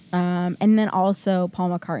 And then also Paul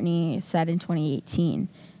McCartney said in 2018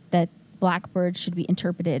 that Blackbird should be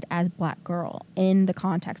interpreted as Black Girl in the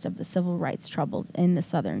context of the civil rights troubles in the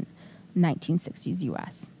southern 1960s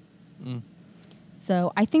U.S.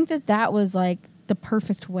 So I think that was like the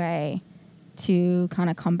perfect way to kind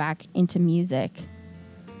of come back into music.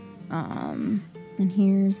 And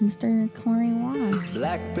here's Mr. Corey Wong.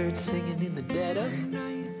 Blackbird singing in the dead of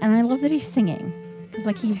night. And I love that he's singing, because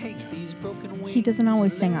like he doesn't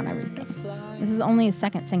always sing on everything. This is only his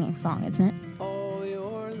second singing song, isn't it?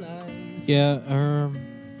 Yeah,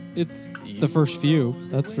 it's the first few,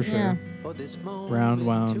 that's for sure. Yeah. Round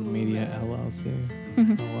Wound Media LLC. I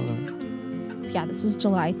love it. So yeah, this was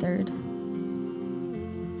July 3rd.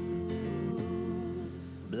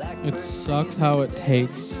 It sucks how it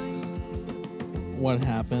takes what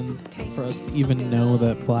happened for us to even know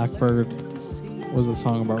that Blackbird was a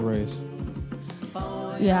song about race.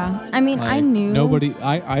 Yeah, I mean, Like, I knew.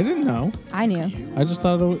 I didn't know. I knew. I just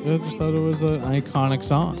thought it was an iconic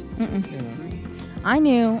song. I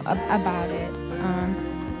knew about it.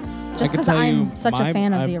 Just because I'm such a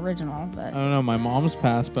fan of the original. But I don't know. My mom's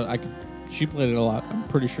passed, but she played it a lot. I'm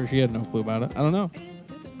pretty sure she had no clue about it. I don't know.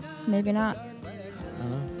 maybe not. I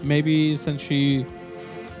don't know. Maybe since she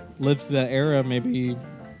lived through that era, maybe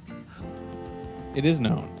it is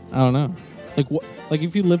known. I don't know. Like what? Like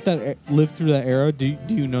if you lived through that era, do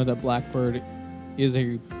you know that Blackbird is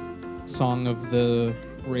a song of the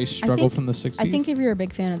race struggle from the 60s? I think if you're a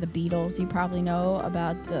big fan of the Beatles, you probably know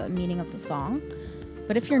about the meaning of the song.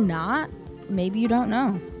 But if you're not, maybe you don't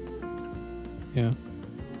know. Yeah.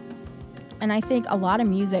 And I think a lot of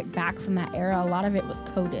music back from that era, a lot of it was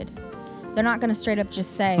coded. They're not going to straight up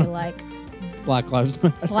just say like Black Lives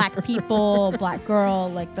Matter. black people, black girl.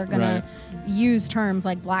 Like they're going to use terms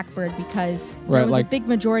like Blackbird because there was a big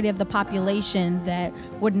majority of the population that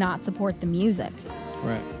would not support the music.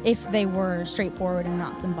 Right. If they were straightforward and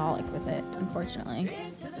not symbolic with it, unfortunately.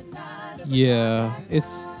 Yeah,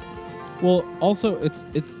 it's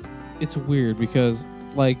weird because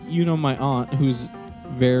like my aunt who's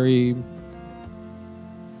very,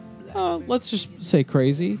 let's just say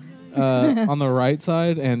crazy, on the right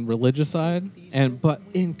side and religious side, but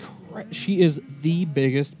she is the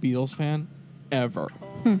biggest Beatles fan ever,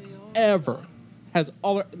 ever. Has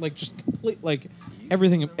all like just complete like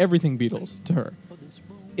everything Beatles to her.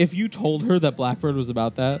 If you told her that Blackbird was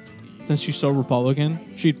about that, since she's so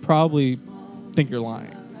Republican, she'd probably think you're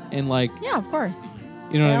lying. And like, Yeah, of course.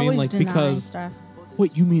 you know They what I mean? always Like, deny because stuff.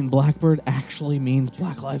 what you mean Blackbird actually means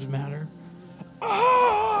Black Lives Matter?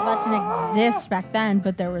 Well, that didn't exist back then,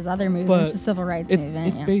 but there was other movements, But the civil rights It's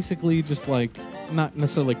movement. Yeah. basically just like not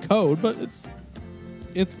necessarily code, but it's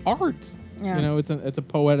art. Yeah. You know, it's a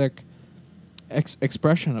poetic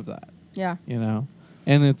expression of that. Yeah. You know,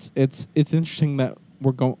 and it's interesting that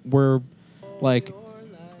we're like,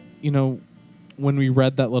 you know, when we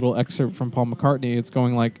read that little excerpt from Paul McCartney, it's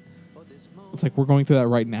like we're going through that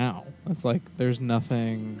right now. It's like there's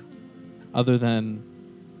nothing other than,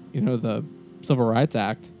 you know, the Civil Rights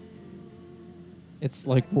Act. It's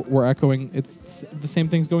like we're echoing. It's the same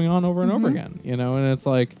things going on over and over again. You know, and it's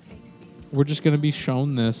like we're just going to be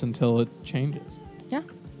shown this until it changes. Yeah.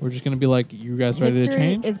 We're just going to be like, you guys ready to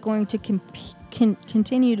change? History is going to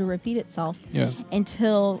continue to repeat itself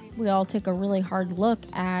until we all take a really hard look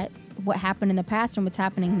at what happened in the past and what's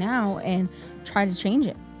happening now and try to change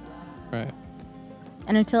it. Right.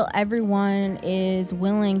 And until everyone is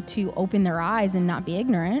willing to open their eyes and not be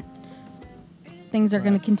ignorant, things are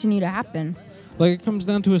going to continue to happen. Like, it comes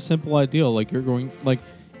down to a simple ideal. Like, you're going, like,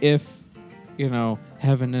 if, you know,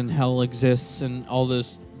 heaven and hell exists and all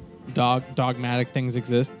this dogmatic things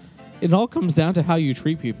exist, it all comes down to how you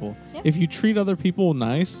treat people. Yep. If you treat other people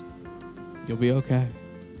nice, you'll be okay.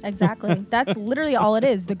 Exactly. That's literally all it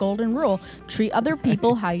is. The golden rule. Treat other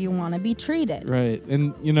people how you want to be treated. Right.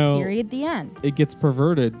 And, you know, Period. The end. It gets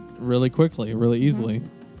perverted really quickly, really easily.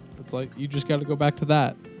 It's like, you just got to go back to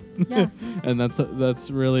that. Yeah. And that's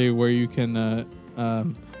really where you can,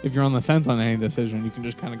 if you're on the fence on any decision, you can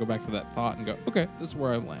just kind of go back to that thought and go, okay, this is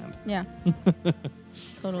where I land. Yeah.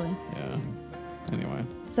 Totally. Yeah. Anyway.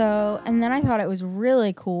 So, and then I thought it was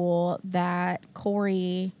really cool that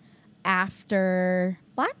Corey, after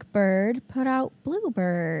Blackbird, put out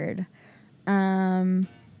Bluebird. This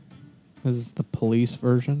is the police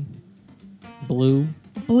version. Blue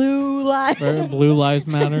Lives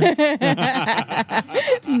Matter.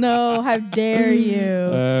 No, how dare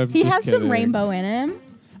you? He has kidding. some rainbow in him.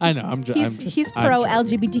 I know. He's pro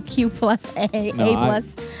LGBTQ plus A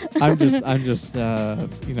plus. I'm just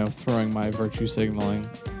you know, throwing my virtue signaling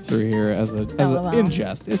through here as a in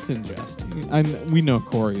jest. It's in jest. We know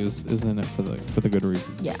Corey is in it for the good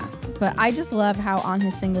reason. Yeah, but I just love how on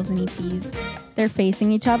his singles and EPs they're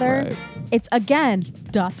facing each other. Right. It's again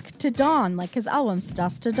dusk to dawn, like his album's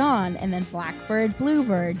dusk to dawn, and then Blackbird,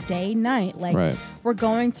 Bluebird, day night. Like we're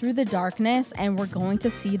going through the darkness and we're going to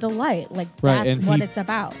see the light. Like that's what it's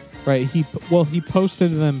about. Right. He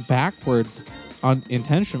posted them backwards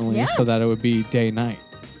intentionally so that it would be day night.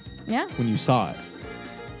 Yeah. When you saw it.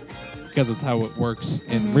 Because it's how it works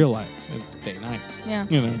in real life. It's day night. Yeah.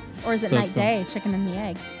 You know. Or is it night day, chicken and the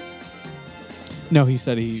egg? No, he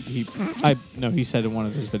said he said in one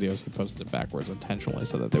of his videos he posted it backwards intentionally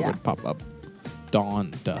so that they would pop up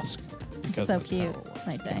dawn, dusk. Because so cute.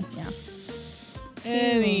 Night day, yeah.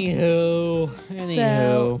 Anywho.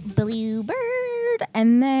 So, Bluebird.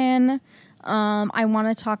 And then I want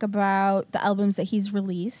to talk about the albums that he's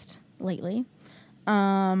released lately.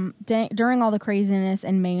 During all the craziness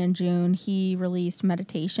in May and June, he released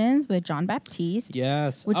Meditations with John Baptiste.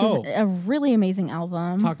 Yes. Which is a really amazing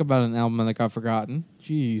album. Talk about an album that got forgotten.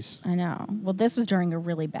 Jeez. I know. Well, this was during a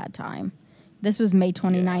really bad time. This was May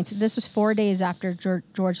 29th. Yes. This was 4 days after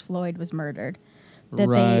George Floyd was murdered that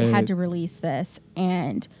they had to release this.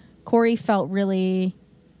 And Corey felt really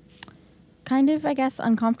kind of, I guess,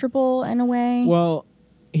 uncomfortable in a way. Well,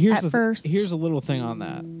 here's here's a little thing on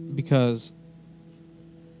that, because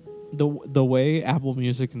the way Apple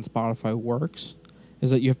Music and Spotify works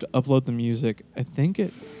is that you have to upload the music, I think,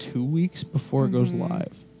 2 weeks before it goes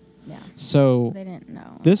live. Yeah. So they didn't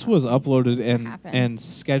know. This was uploaded and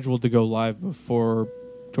scheduled to go live before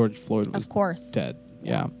George Floyd was dead.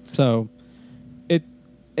 Yeah. So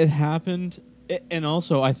it happened. And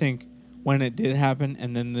also, I think when it did happen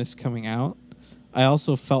and then this coming out, I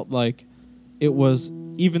also felt like it was,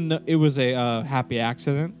 even though it was a happy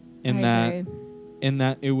accident in that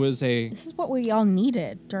it was this is what we all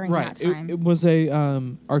needed during that time. It was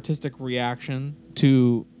a artistic reaction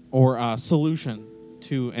to, or a solution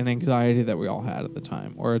to, an anxiety that we all had at the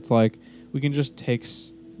time, where it's like we can just take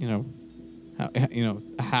a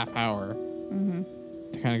half hour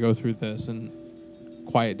to kind of go through this and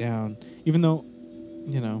quiet down, even though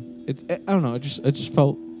I don't know. It just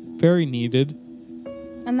felt very needed.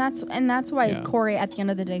 And that's why Yeah. Corey at the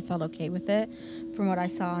end of the day felt okay with it. From what I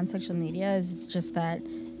saw on social media, is just that,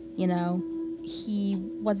 he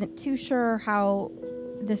wasn't too sure how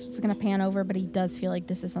this was going to pan over, but he does feel like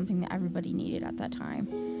this is something that everybody needed at that time.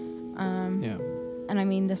 Yeah. And I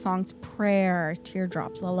mean, the songs Prayer,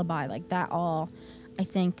 Teardrops, Lullaby, like that all, I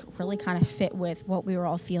think, really kind of fit with what we were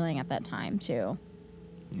all feeling at that time, too.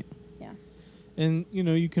 Yeah. And,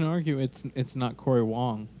 you can argue it's not Corey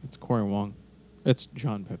Wong. It's Corey Wong. It's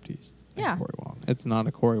John Baptiste. and Yeah. Corey Wong. It's not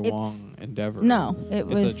a Corey It's- Wong endeavor. No, it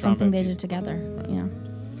It's a was John something they Baptiste. did together. Yeah.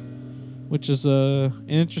 Which is an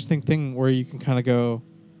interesting thing where you can kind of go,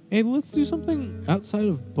 hey, let's do something outside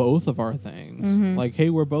of both of our things. Mhm. Like, hey,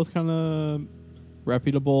 we're both kind of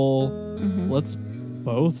reputable. Mhm. Let's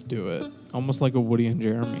both do it. Almost like a Woody and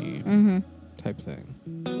Jeremy Mhm. type thing.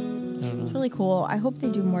 I don't know. It's really cool. I hope they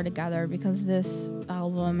do more together because this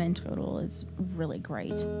album in total is really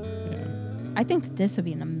great. Yeah. I think that this would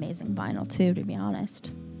be an amazing vinyl too, to be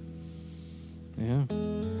honest. Yeah.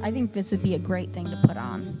 I think this would be a great thing to put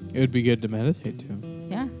on. It would be good to meditate to.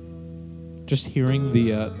 Yeah. Just hearing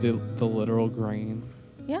the literal grain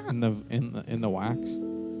Yeah. in the wax.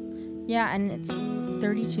 Yeah, and it's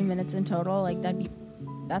 32 minutes in total. Like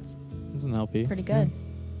that's It's an LP. pretty good.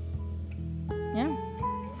 Yeah.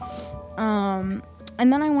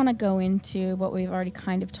 And then I want to go into what we've already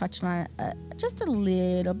kind of touched on just a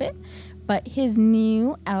little bit, but his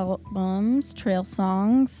new albums, Trail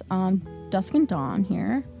Songs, Dusk and Dawn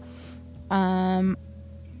here.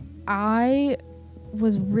 I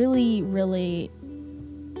was really, really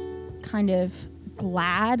kind of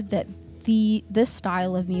glad that this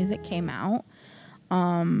style of music came out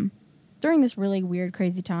during this really weird,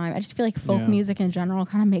 crazy time. I just feel like folk Yeah. music in general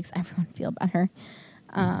kind of makes everyone feel better.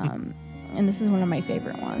 And this is one of my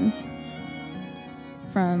favorite ones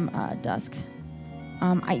from Dusk.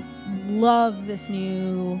 I love this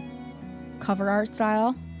new cover art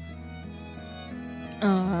style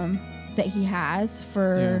that he has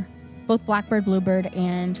for both Blackbird, Bluebird,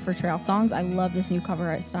 and for Trail Songs. I love this new cover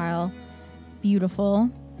art style. Beautiful.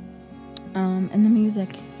 And the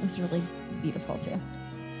music is really beautiful too.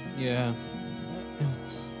 Yeah.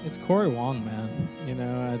 It's Corey Wong, man. You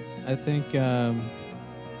know, I think I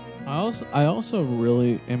also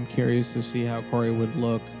really am curious to see how Corey would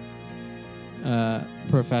look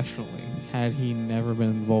professionally had he never been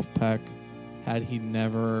in Wolfpack, had he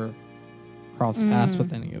never crossed paths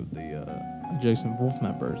with any of the adjacent Wolf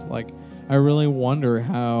members. Like, I really wonder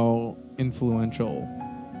how influential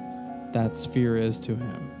that sphere is to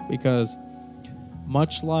him, because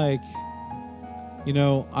much like, you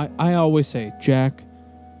know, I always say Jack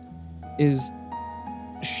is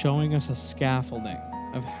showing us a scaffolding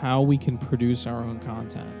of how we can produce our own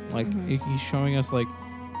content. Like, he's showing us, like,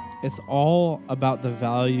 it's all about the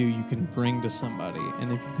value you can bring to somebody.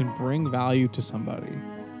 And if you can bring value to somebody,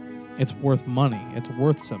 it's worth money. It's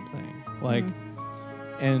worth something. Like,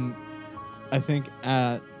 and I think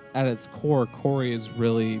at its core, Corey is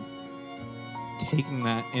really taking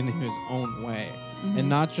that in his own way. And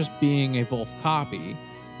not just being a Wolf copy,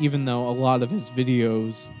 even though a lot of his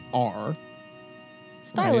videos are.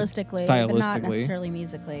 Stylistically, Right? but not necessarily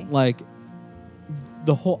musically. Like,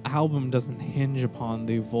 the whole album doesn't hinge upon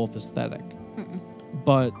the Wolf aesthetic.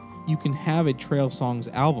 But you can have a Trail Songs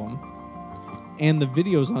album, and the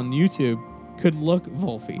videos on YouTube could look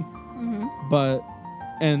Wolfy. But,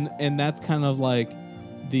 and that's kind of like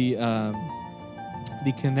the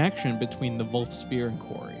connection between the Wolf sphere and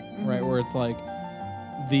Corey, right? Where it's like,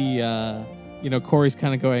 Corey's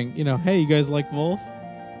kind of going, hey, you guys like Wolf?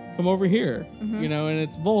 Come over here, and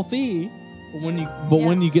it's Wolfy. But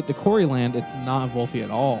when you get to Corey land, it's not Wolfy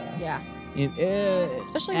at all. Yeah.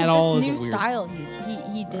 Especially at all with is this new weird. style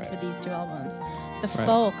he did for these two albums. The Right.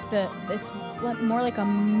 folk, it's more like a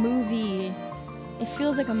movie. It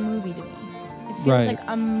feels like a movie to me. It feels Right. like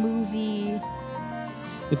a movie.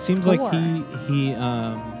 It seems score. like he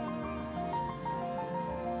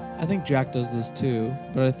I think Jack does this too,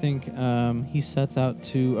 but I think he sets out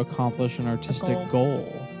to accomplish an artistic goal.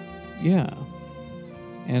 Yeah.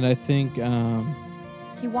 And I think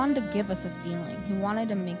He wanted to give us a feeling. He wanted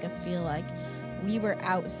to make us feel like we were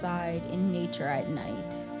outside in nature at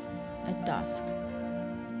night, at dusk,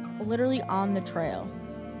 literally on the trail.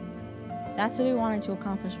 That's what he wanted to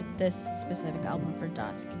accomplish with this specific album for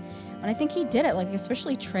Dusk. And I think he did it, like,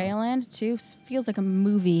 especially Trailland, too, feels like a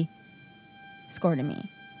movie score to me.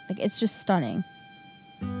 Like, it's just stunning.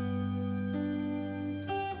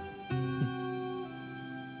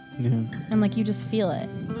 yeah. And, like, you just feel it.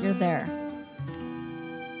 You're there.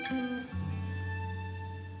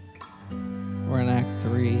 We're in Act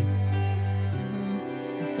 3.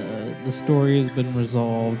 The story has been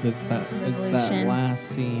resolved. It's that Resolution. last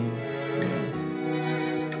scene.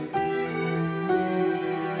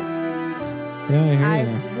 Yeah, I hear I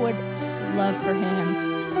you. would love for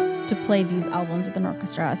him to play these albums with an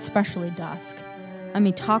orchestra, especially Dusk. I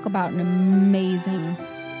mean, talk about an amazing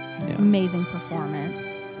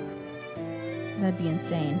performance. That'd be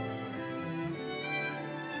insane.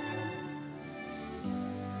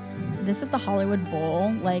 This at the Hollywood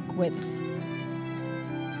Bowl, like with,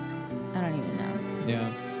 I don't even know. Yeah.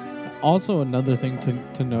 Also, another thing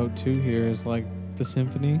to note too here is like the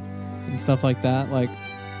symphony and stuff like that. Like,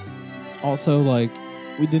 also like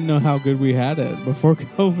we didn't know how good we had it before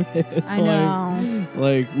COVID. I know.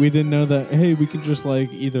 Like we didn't know that. Hey, we could just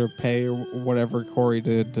like either pay or whatever Corey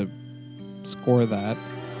did to score that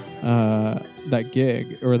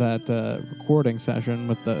gig or that recording session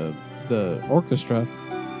with the orchestra.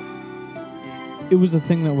 It was a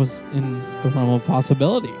thing that was in the realm of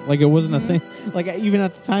possibility. Like it wasn't a thing. Like even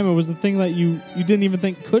at the time, it was a thing that you didn't even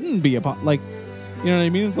think couldn't be like, you know what I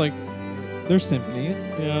mean? It's like there's symphonies,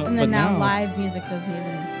 you know. And then but now it's- live music doesn't even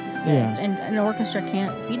exist, Yeah. and an orchestra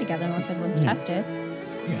can't be together unless everyone's tested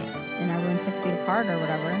Yeah. and everyone's 6 feet apart or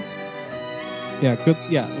whatever. Yeah. Good.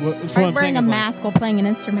 Yeah. That's what I'm Wearing saying a is, like, mask while playing an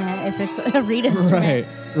instrument if it's a reed instrument.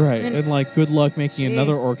 Right. I mean, And like, good luck making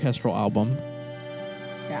another jeez. orchestral album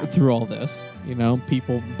Yeah. through all this. You know,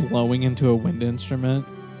 people blowing into a wind instrument,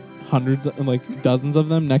 hundreds, like dozens of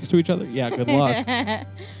them next to each other. Yeah. Good luck. Gosh,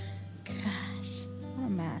 what a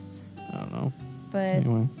mess. I don't know. But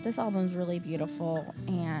Anyway. this album's really beautiful,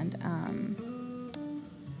 and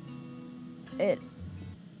it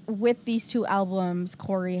with these two albums,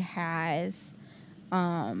 Corey has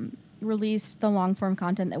released the long form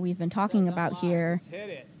content that we've been talking about here. Let's hit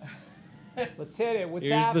it. Let's hit it. What's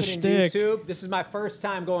Here's the happening, shtick. YouTube? This is my first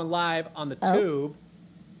time going live on the Oh. tube.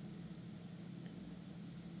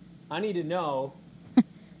 I need to know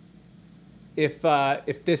if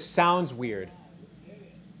this sounds weird.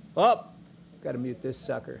 Oh, got to mute this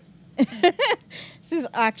sucker. This is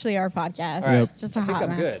actually our podcast. All right. Yep. Just a I think hot I'm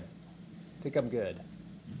mess. good. I think I'm good.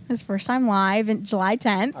 His first time live in July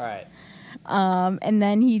 10th. All right. And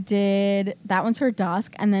then he did, that one's for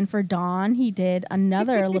Dusk. And then for Dawn, he did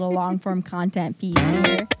another little long form content piece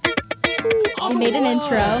here. He made an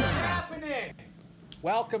intro. Happening.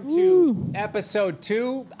 Welcome to episode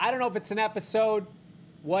 2. I don't know if it's an episode,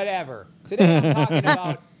 whatever. Today I'm talking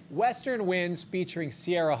about Western Winds featuring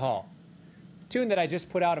Sierra Hall. Tune that I just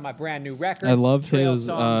put out on my brand new record. I love Trail his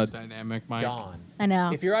Songs dynamic mic. Dawn. I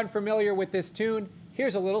know. If you're unfamiliar with this tune,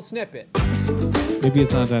 here's a little snippet. Maybe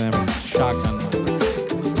it's not dynamic. Shotgun mic.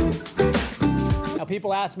 Now,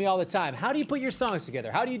 people ask me all the time, how do you put your songs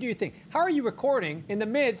together? How do you do your thing? How are you recording in the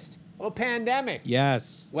midst of a pandemic?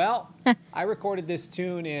 Yes. Well, I recorded this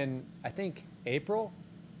tune in, I think, April,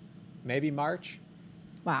 maybe March.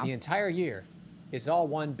 Wow. The entire year is all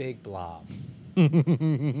one big blob.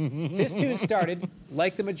 This tune started,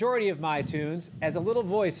 like the majority of my tunes, as a little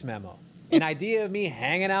voice memo. An idea of me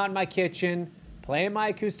hanging out in my kitchen, playing my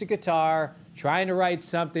acoustic guitar, trying to write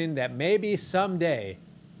something that maybe someday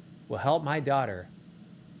will help my daughter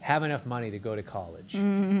have enough money to go to college.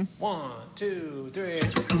 1, 2, 3.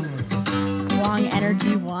 Wong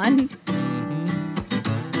Energy 1.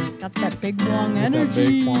 Got that big Wong That energy.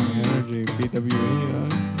 big Wong energy.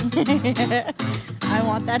 BWE. I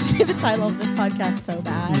want that to be the title of this podcast so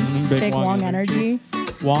bad. Big Wong, Wong energy.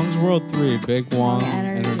 Wong's World 3. Big Wong, Wong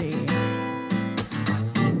energy.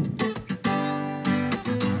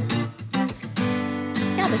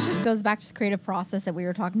 Yeah, this just goes back to the creative process that we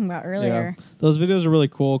were talking about earlier. Yeah. Those videos are really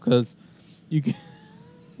cool because you can.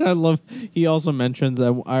 I love. He also mentions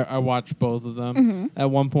that I watched both of them. Mm-hmm. At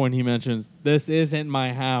one point, he mentions, "This isn't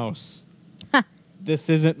my house. This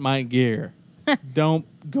isn't my gear. Don't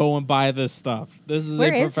go and buy this stuff. This is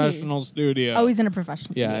Where a is he? professional studio." Oh, he's in a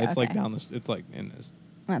professional yeah. studio. It's like okay. down this. It's like in this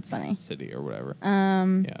That's funny. city or whatever.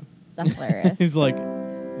 Yeah, that's hilarious. He's like,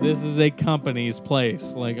 "This is a company's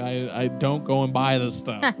place. Like I don't go and buy this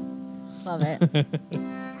stuff." Love it.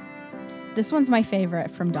 This one's my favorite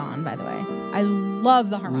from Dawn, by the way. I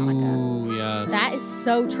love the harmonica. Ooh, yes. That is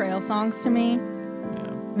so trail songs to me.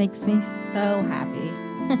 Yeah. Makes me so happy.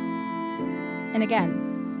 And again,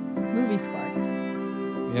 movie score.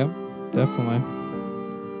 Yep. Definitely.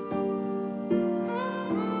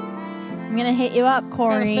 I'm gonna hit you up,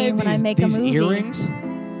 Corey, when I make a movie. Earrings,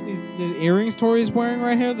 these earrings Tori's wearing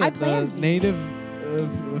right here, I the planned these. native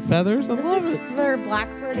feathers. I This love is it. for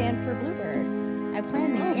Blackbird and for Bluebird. I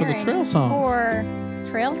planned these Oh, for the earrings trail songs. for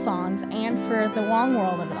trail songs and for the Wong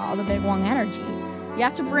world of it all, the big Wong energy. You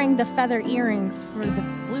have to bring the feather earrings for the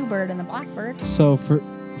bluebird and the blackbird. So for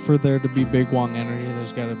there to be big Wong energy,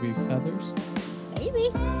 there's got to be feathers. Maybe.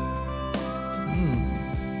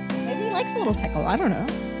 Maybe he likes a little tickle. I don't know.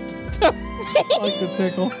 I like the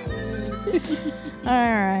tickle. All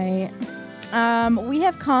right. We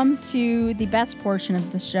have come to the best portion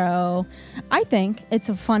of the show. I think it's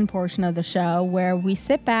a fun portion of the show where we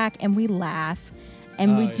sit back and we laugh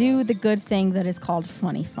and we do the good thing that is called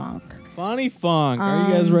Funny Funk. Funny Funk. Are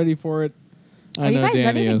you guys ready for it? Are you guys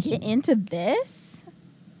ready to get into this?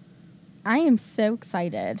 I am so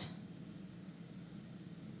excited.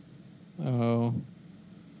 Oh.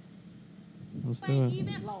 Let's do it.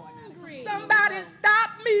 Somebody stop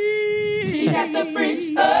me. She's at the fridge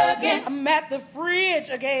again. I'm at the fridge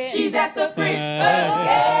again. She's at the fridge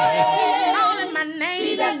again. Calling my name.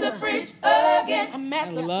 She's at the fridge again. I'm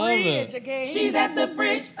at the love fridge it. again. She's at the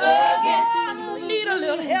fridge again. I need a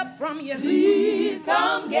little help from you. Please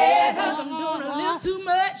come get her. I'm doing a little too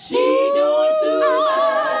much. She doing too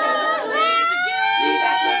much. She's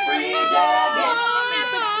at the fridge again. I'm at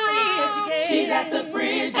the fridge again. She's at the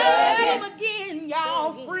fridge Tell again. them again,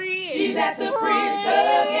 y'all. Fridge. She's at the fridge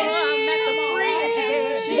I'm again. at the fridge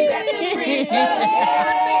again. She's at the fridge again.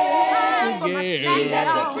 Time for my snack, She's at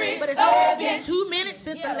the y'all. fridge But it's only again. been 2 minutes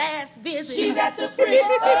since the last visit. She's at the fridge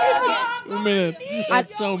again. 2 minutes.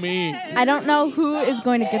 That's so mean. I don't know who is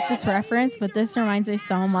going to get this reference, but this reminds me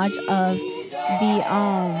so much of the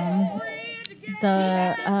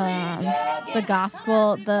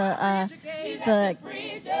gospel, the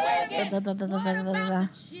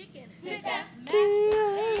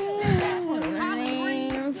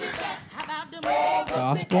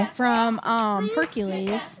Gospel? from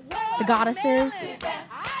Hercules, the goddesses.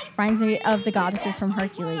 Reminds me of the goddesses from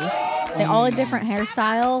Hercules. They all have different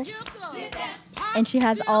hairstyles, and she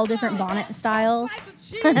has all different bonnet styles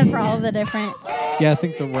for all the different. Yeah, I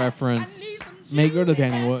think the reference may go to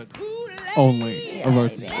Danny Wood. Only. Yeah, of our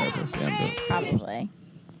maybe. subscribers. Yeah, Probably,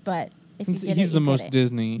 but if you but get he's it, the you most get it.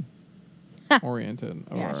 Disney oriented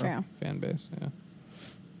of Yeah, our true. fan base. Yeah.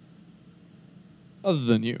 Other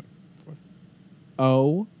than you.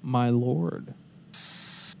 Oh my lord.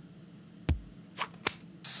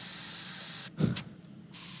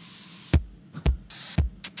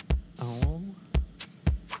 Oh.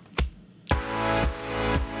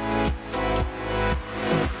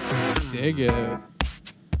 Dig it.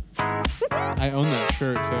 I own that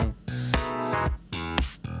shirt too.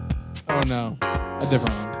 Oh no. A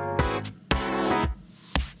different one.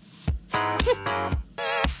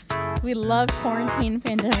 We love quarantine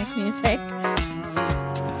pandemic music.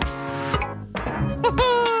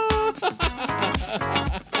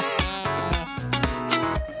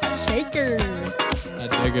 Shaker. I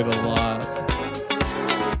dig it a lot.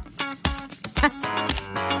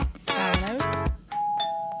 Carlos.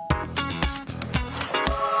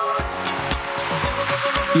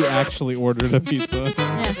 He actually ordered a pizza.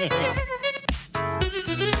 Yeah.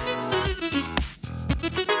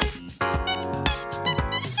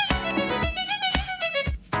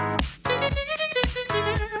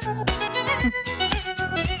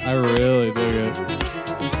 I really dig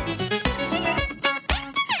it.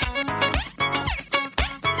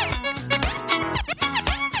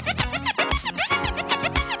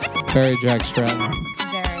 Very Jack Stratton.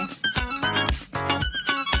 Very.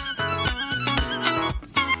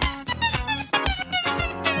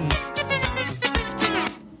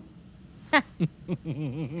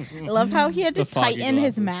 I love how he had to The foggy tighten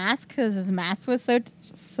his glasses. mask because his mask was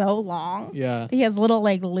so long. Yeah. He has little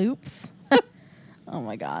like loops. Oh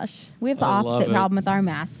my gosh. We have the I love opposite it. problem with our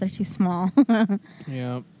masks. They're too small.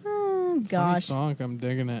 Yeah. Oh Funny gosh. song. I'm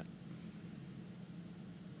digging it.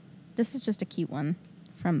 This is just a cute one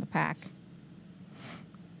from the pack.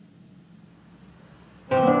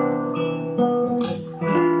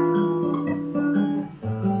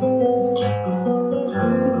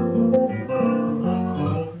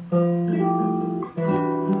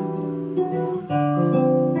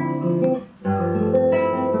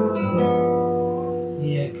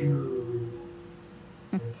 Yeah, cool.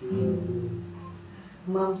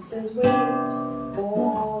 Mom says wait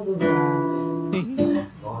for the morning.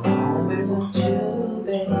 Gone home and went to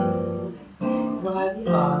bed. While the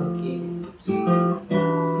other kids still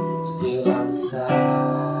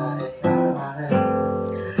outside. I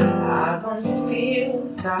don't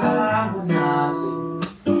feel tired when I sleep,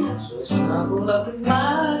 so I snuggle up in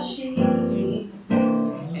my sheet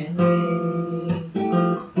and wait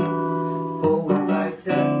for a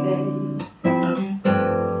brighter day.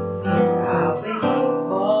 I'll wait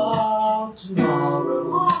for tomorrow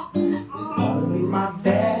with only my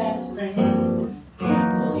best friends,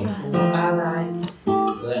 people I like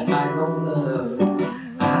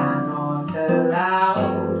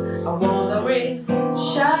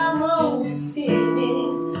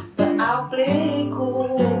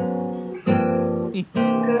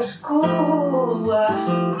to school.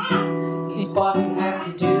 It's what we have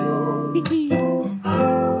to do.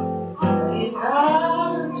 It's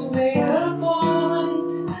hard to make a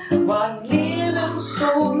point while living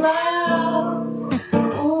so loud.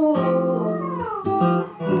 Ooh,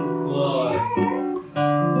 boy.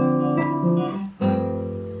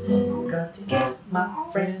 Got to get my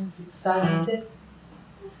friends excited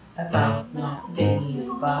about not being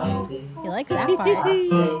invited. He likes that I part.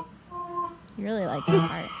 say He really likes that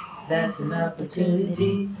part. that's an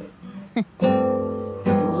opportunity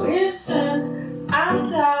to listen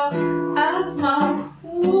and out as my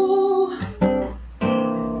ooh.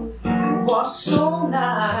 It was so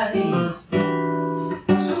nice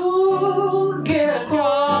to get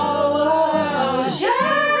across. Yeah,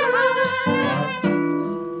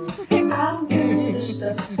 I'm into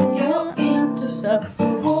stuff. You're into stuff.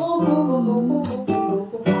 Ooh,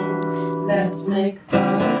 let's make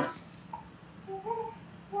progress.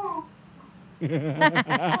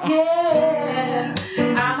 Yeah,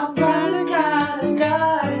 I'm a brother kind of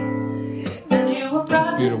guy, and you a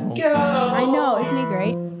brother beautiful. girl. I know, isn't he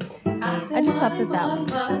great? I just thought that one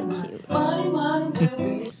was really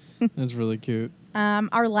cute. That's really cute.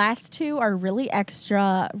 Our last two are really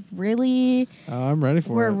extra, really. I'm ready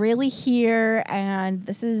for We're it. really here, and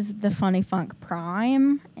this is the Funny Funk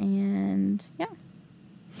Prime, and yeah.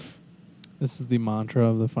 This is the mantra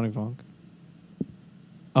of the Funny Funk.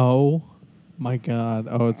 Oh my God.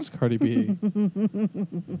 Oh, it's Cardi B.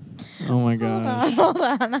 Oh my gosh. Hold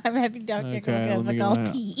on, I'm happy don't get Okay, let me with get all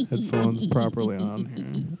my tea. headphones properly on here.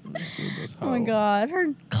 Let me see this Oh my hoe. god,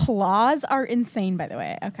 her claws are insane, by the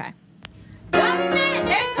way. Okay. Government, let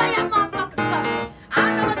me tell y'all motherfuckers something. I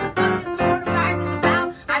don't know what the fuck this coronavirus is about.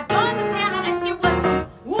 I don't understand how that shit was from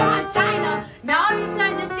Wuhan, China. Now all of a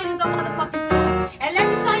sudden this shit is on motherfucking tour. And let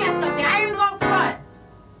me tell y'all something. I ain't even gonna front.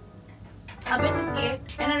 A bitch is scared.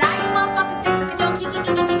 And a lot of you motherfuckers think it's a joke.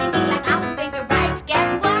 Like I was thinking, right? Guess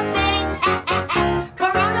what, bitch?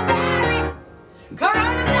 Coronavirus.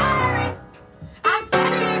 Coronavirus. I'm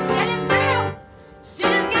telling you, shit is real.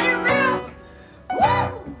 Shit is getting real.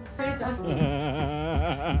 Woo!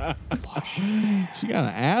 She got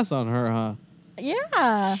an ass on her, huh?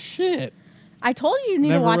 Yeah. Shit. I told you need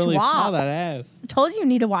Never to watch really saw WAP. that ass. I told you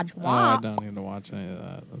need to watch Oh, I WAP. don't need to watch any of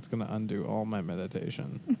that. That's going to undo all my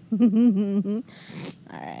meditation.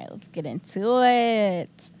 All right, let's get into it.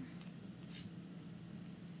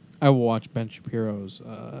 I will watch Ben Shapiro's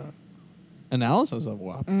analysis of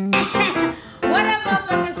WAP. What up,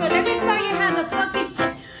 motherfuckers? So let me tell you how the fucking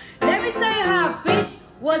let me tell you how a bitch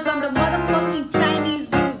was on the motherfucking Chinese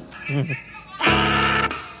news.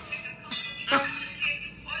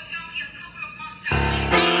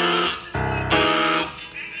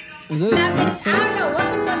 Is that That a bitch, deep I fake? don't know what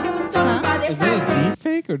the fuck they was talking about. They Is that a probably- deep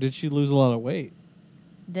fake or did she lose a lot of weight?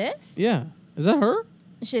 This? Yeah. Is that her?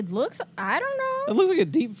 She looks, I don't know. It looks like a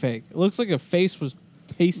deep fake. It looks like a face was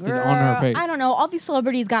pasted on her Girl, face. I don't know. All these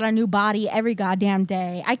celebrities got a new body every goddamn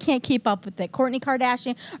day. I can't keep up with it. Kourtney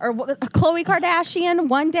Kardashian or Khloe Kardashian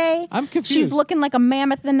one day. I'm confused. She's looking like a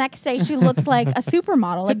mammoth. The next day she looks like a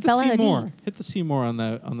supermodel, like Hit the Bella C Hadid more. Hit the C more on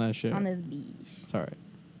that shit. on this beach. Sorry.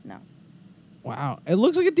 No. Wow. It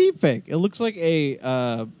looks like a deep fake. It looks like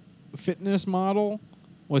a fitness model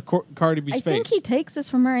with Cardi B's I face. think he takes this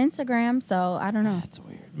from her Instagram, so I don't know. That's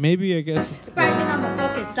weird. Maybe I guess it's Probably think I'm a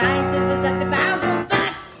fucking scientist or something, but I don't give a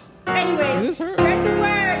fuck. Anyways, It is her. spread the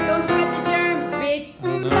word. Don't spread the germs, bitch.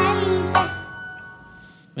 Bye.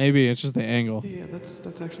 maybe it's just the angle. Yeah, that's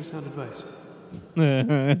actually sound advice.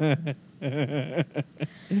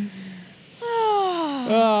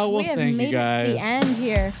 Oh, well, we have thank made you guys. it to the end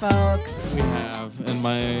here, folks. We have, and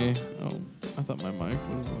I thought my mic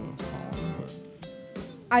was falling, but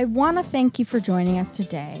I want to thank you for joining us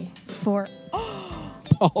today. For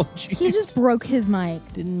apologies. he just broke his mic.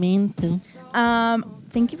 didn't mean to.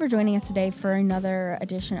 Thank you for joining us today for another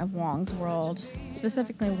edition of Wong's World,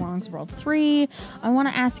 specifically Wong's World 3. I want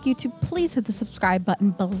to ask you to please hit the subscribe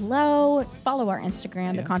button below. Follow our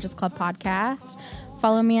Instagram, The Yes. Conscious Club Podcast.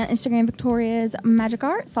 Follow me on Instagram, Victoria's Magic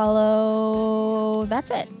Art. Follow,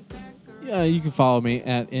 that's it. Yeah, you can follow me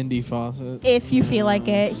at Indy Fawcett. If you feel like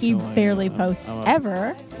it. He feel like barely it. posts I'm a-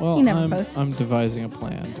 ever. Well, he never I'm, posts. I'm devising a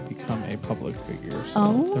plan to become a public figure, so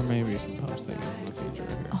Oh. there may be some posting in the future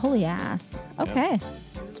here. Holy ass. Okay.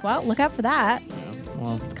 Well, look out for that. Yeah.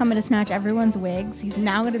 Well, He's coming to snatch everyone's wigs. He's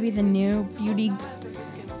now going to be the new beauty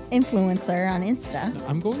influencer on Insta.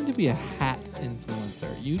 I'm going to be a hat influencer.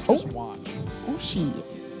 You just watch. Oh,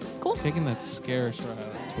 shit. Cool. Taking that scare to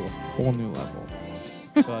a whole new level.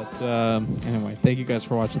 But anyway, thank you guys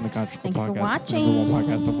for watching the Conscious Club Thank you for Podcast. watching. Number one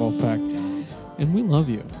podcast of Wolfpack. And we love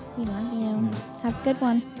you. We love you. Have a good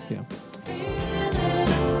one. See ya.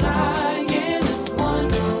 Flying is one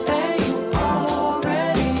that you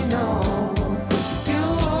already know. You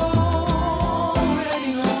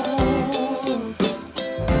already know.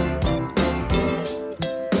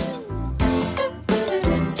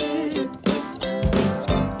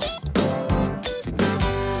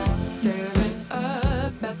 Staring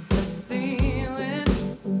up at the ceiling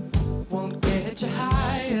won't get you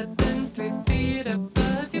higher than 3 feet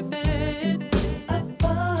above your bed.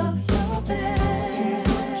 Above your bed. Seems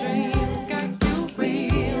your dreams got you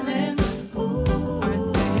reeling.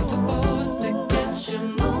 Aren't they supposed to get you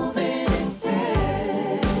moving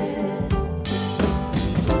instead?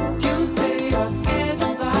 You say you're scared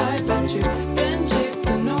to fly, but you've been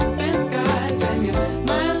chasing open skies, and you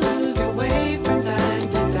might lose your way from time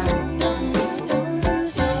to time.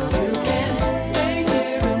 You can stay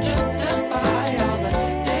here and justify all the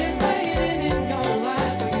days waiting in your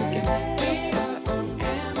life, or you can be your own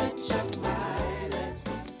amateur pilot.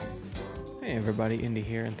 Hey everybody, Indy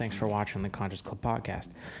here, and thanks for watching the Conscious Club podcast.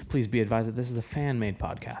 Please be advised that this is a fan-made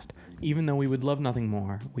podcast. Even though we would love nothing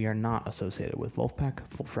more, we are not associated with Wolfpack,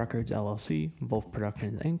 Wolf Records LLC, Wolf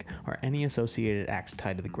Productions Inc., or any associated acts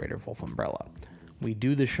tied to the greater Wolf umbrella. We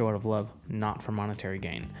do this show out of love, not for monetary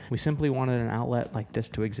gain. We simply wanted an outlet like this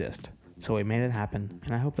to exist, so we made it happen,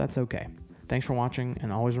 and I hope that's okay. Thanks for watching,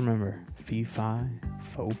 and always remember, fee fi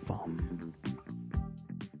fo fum.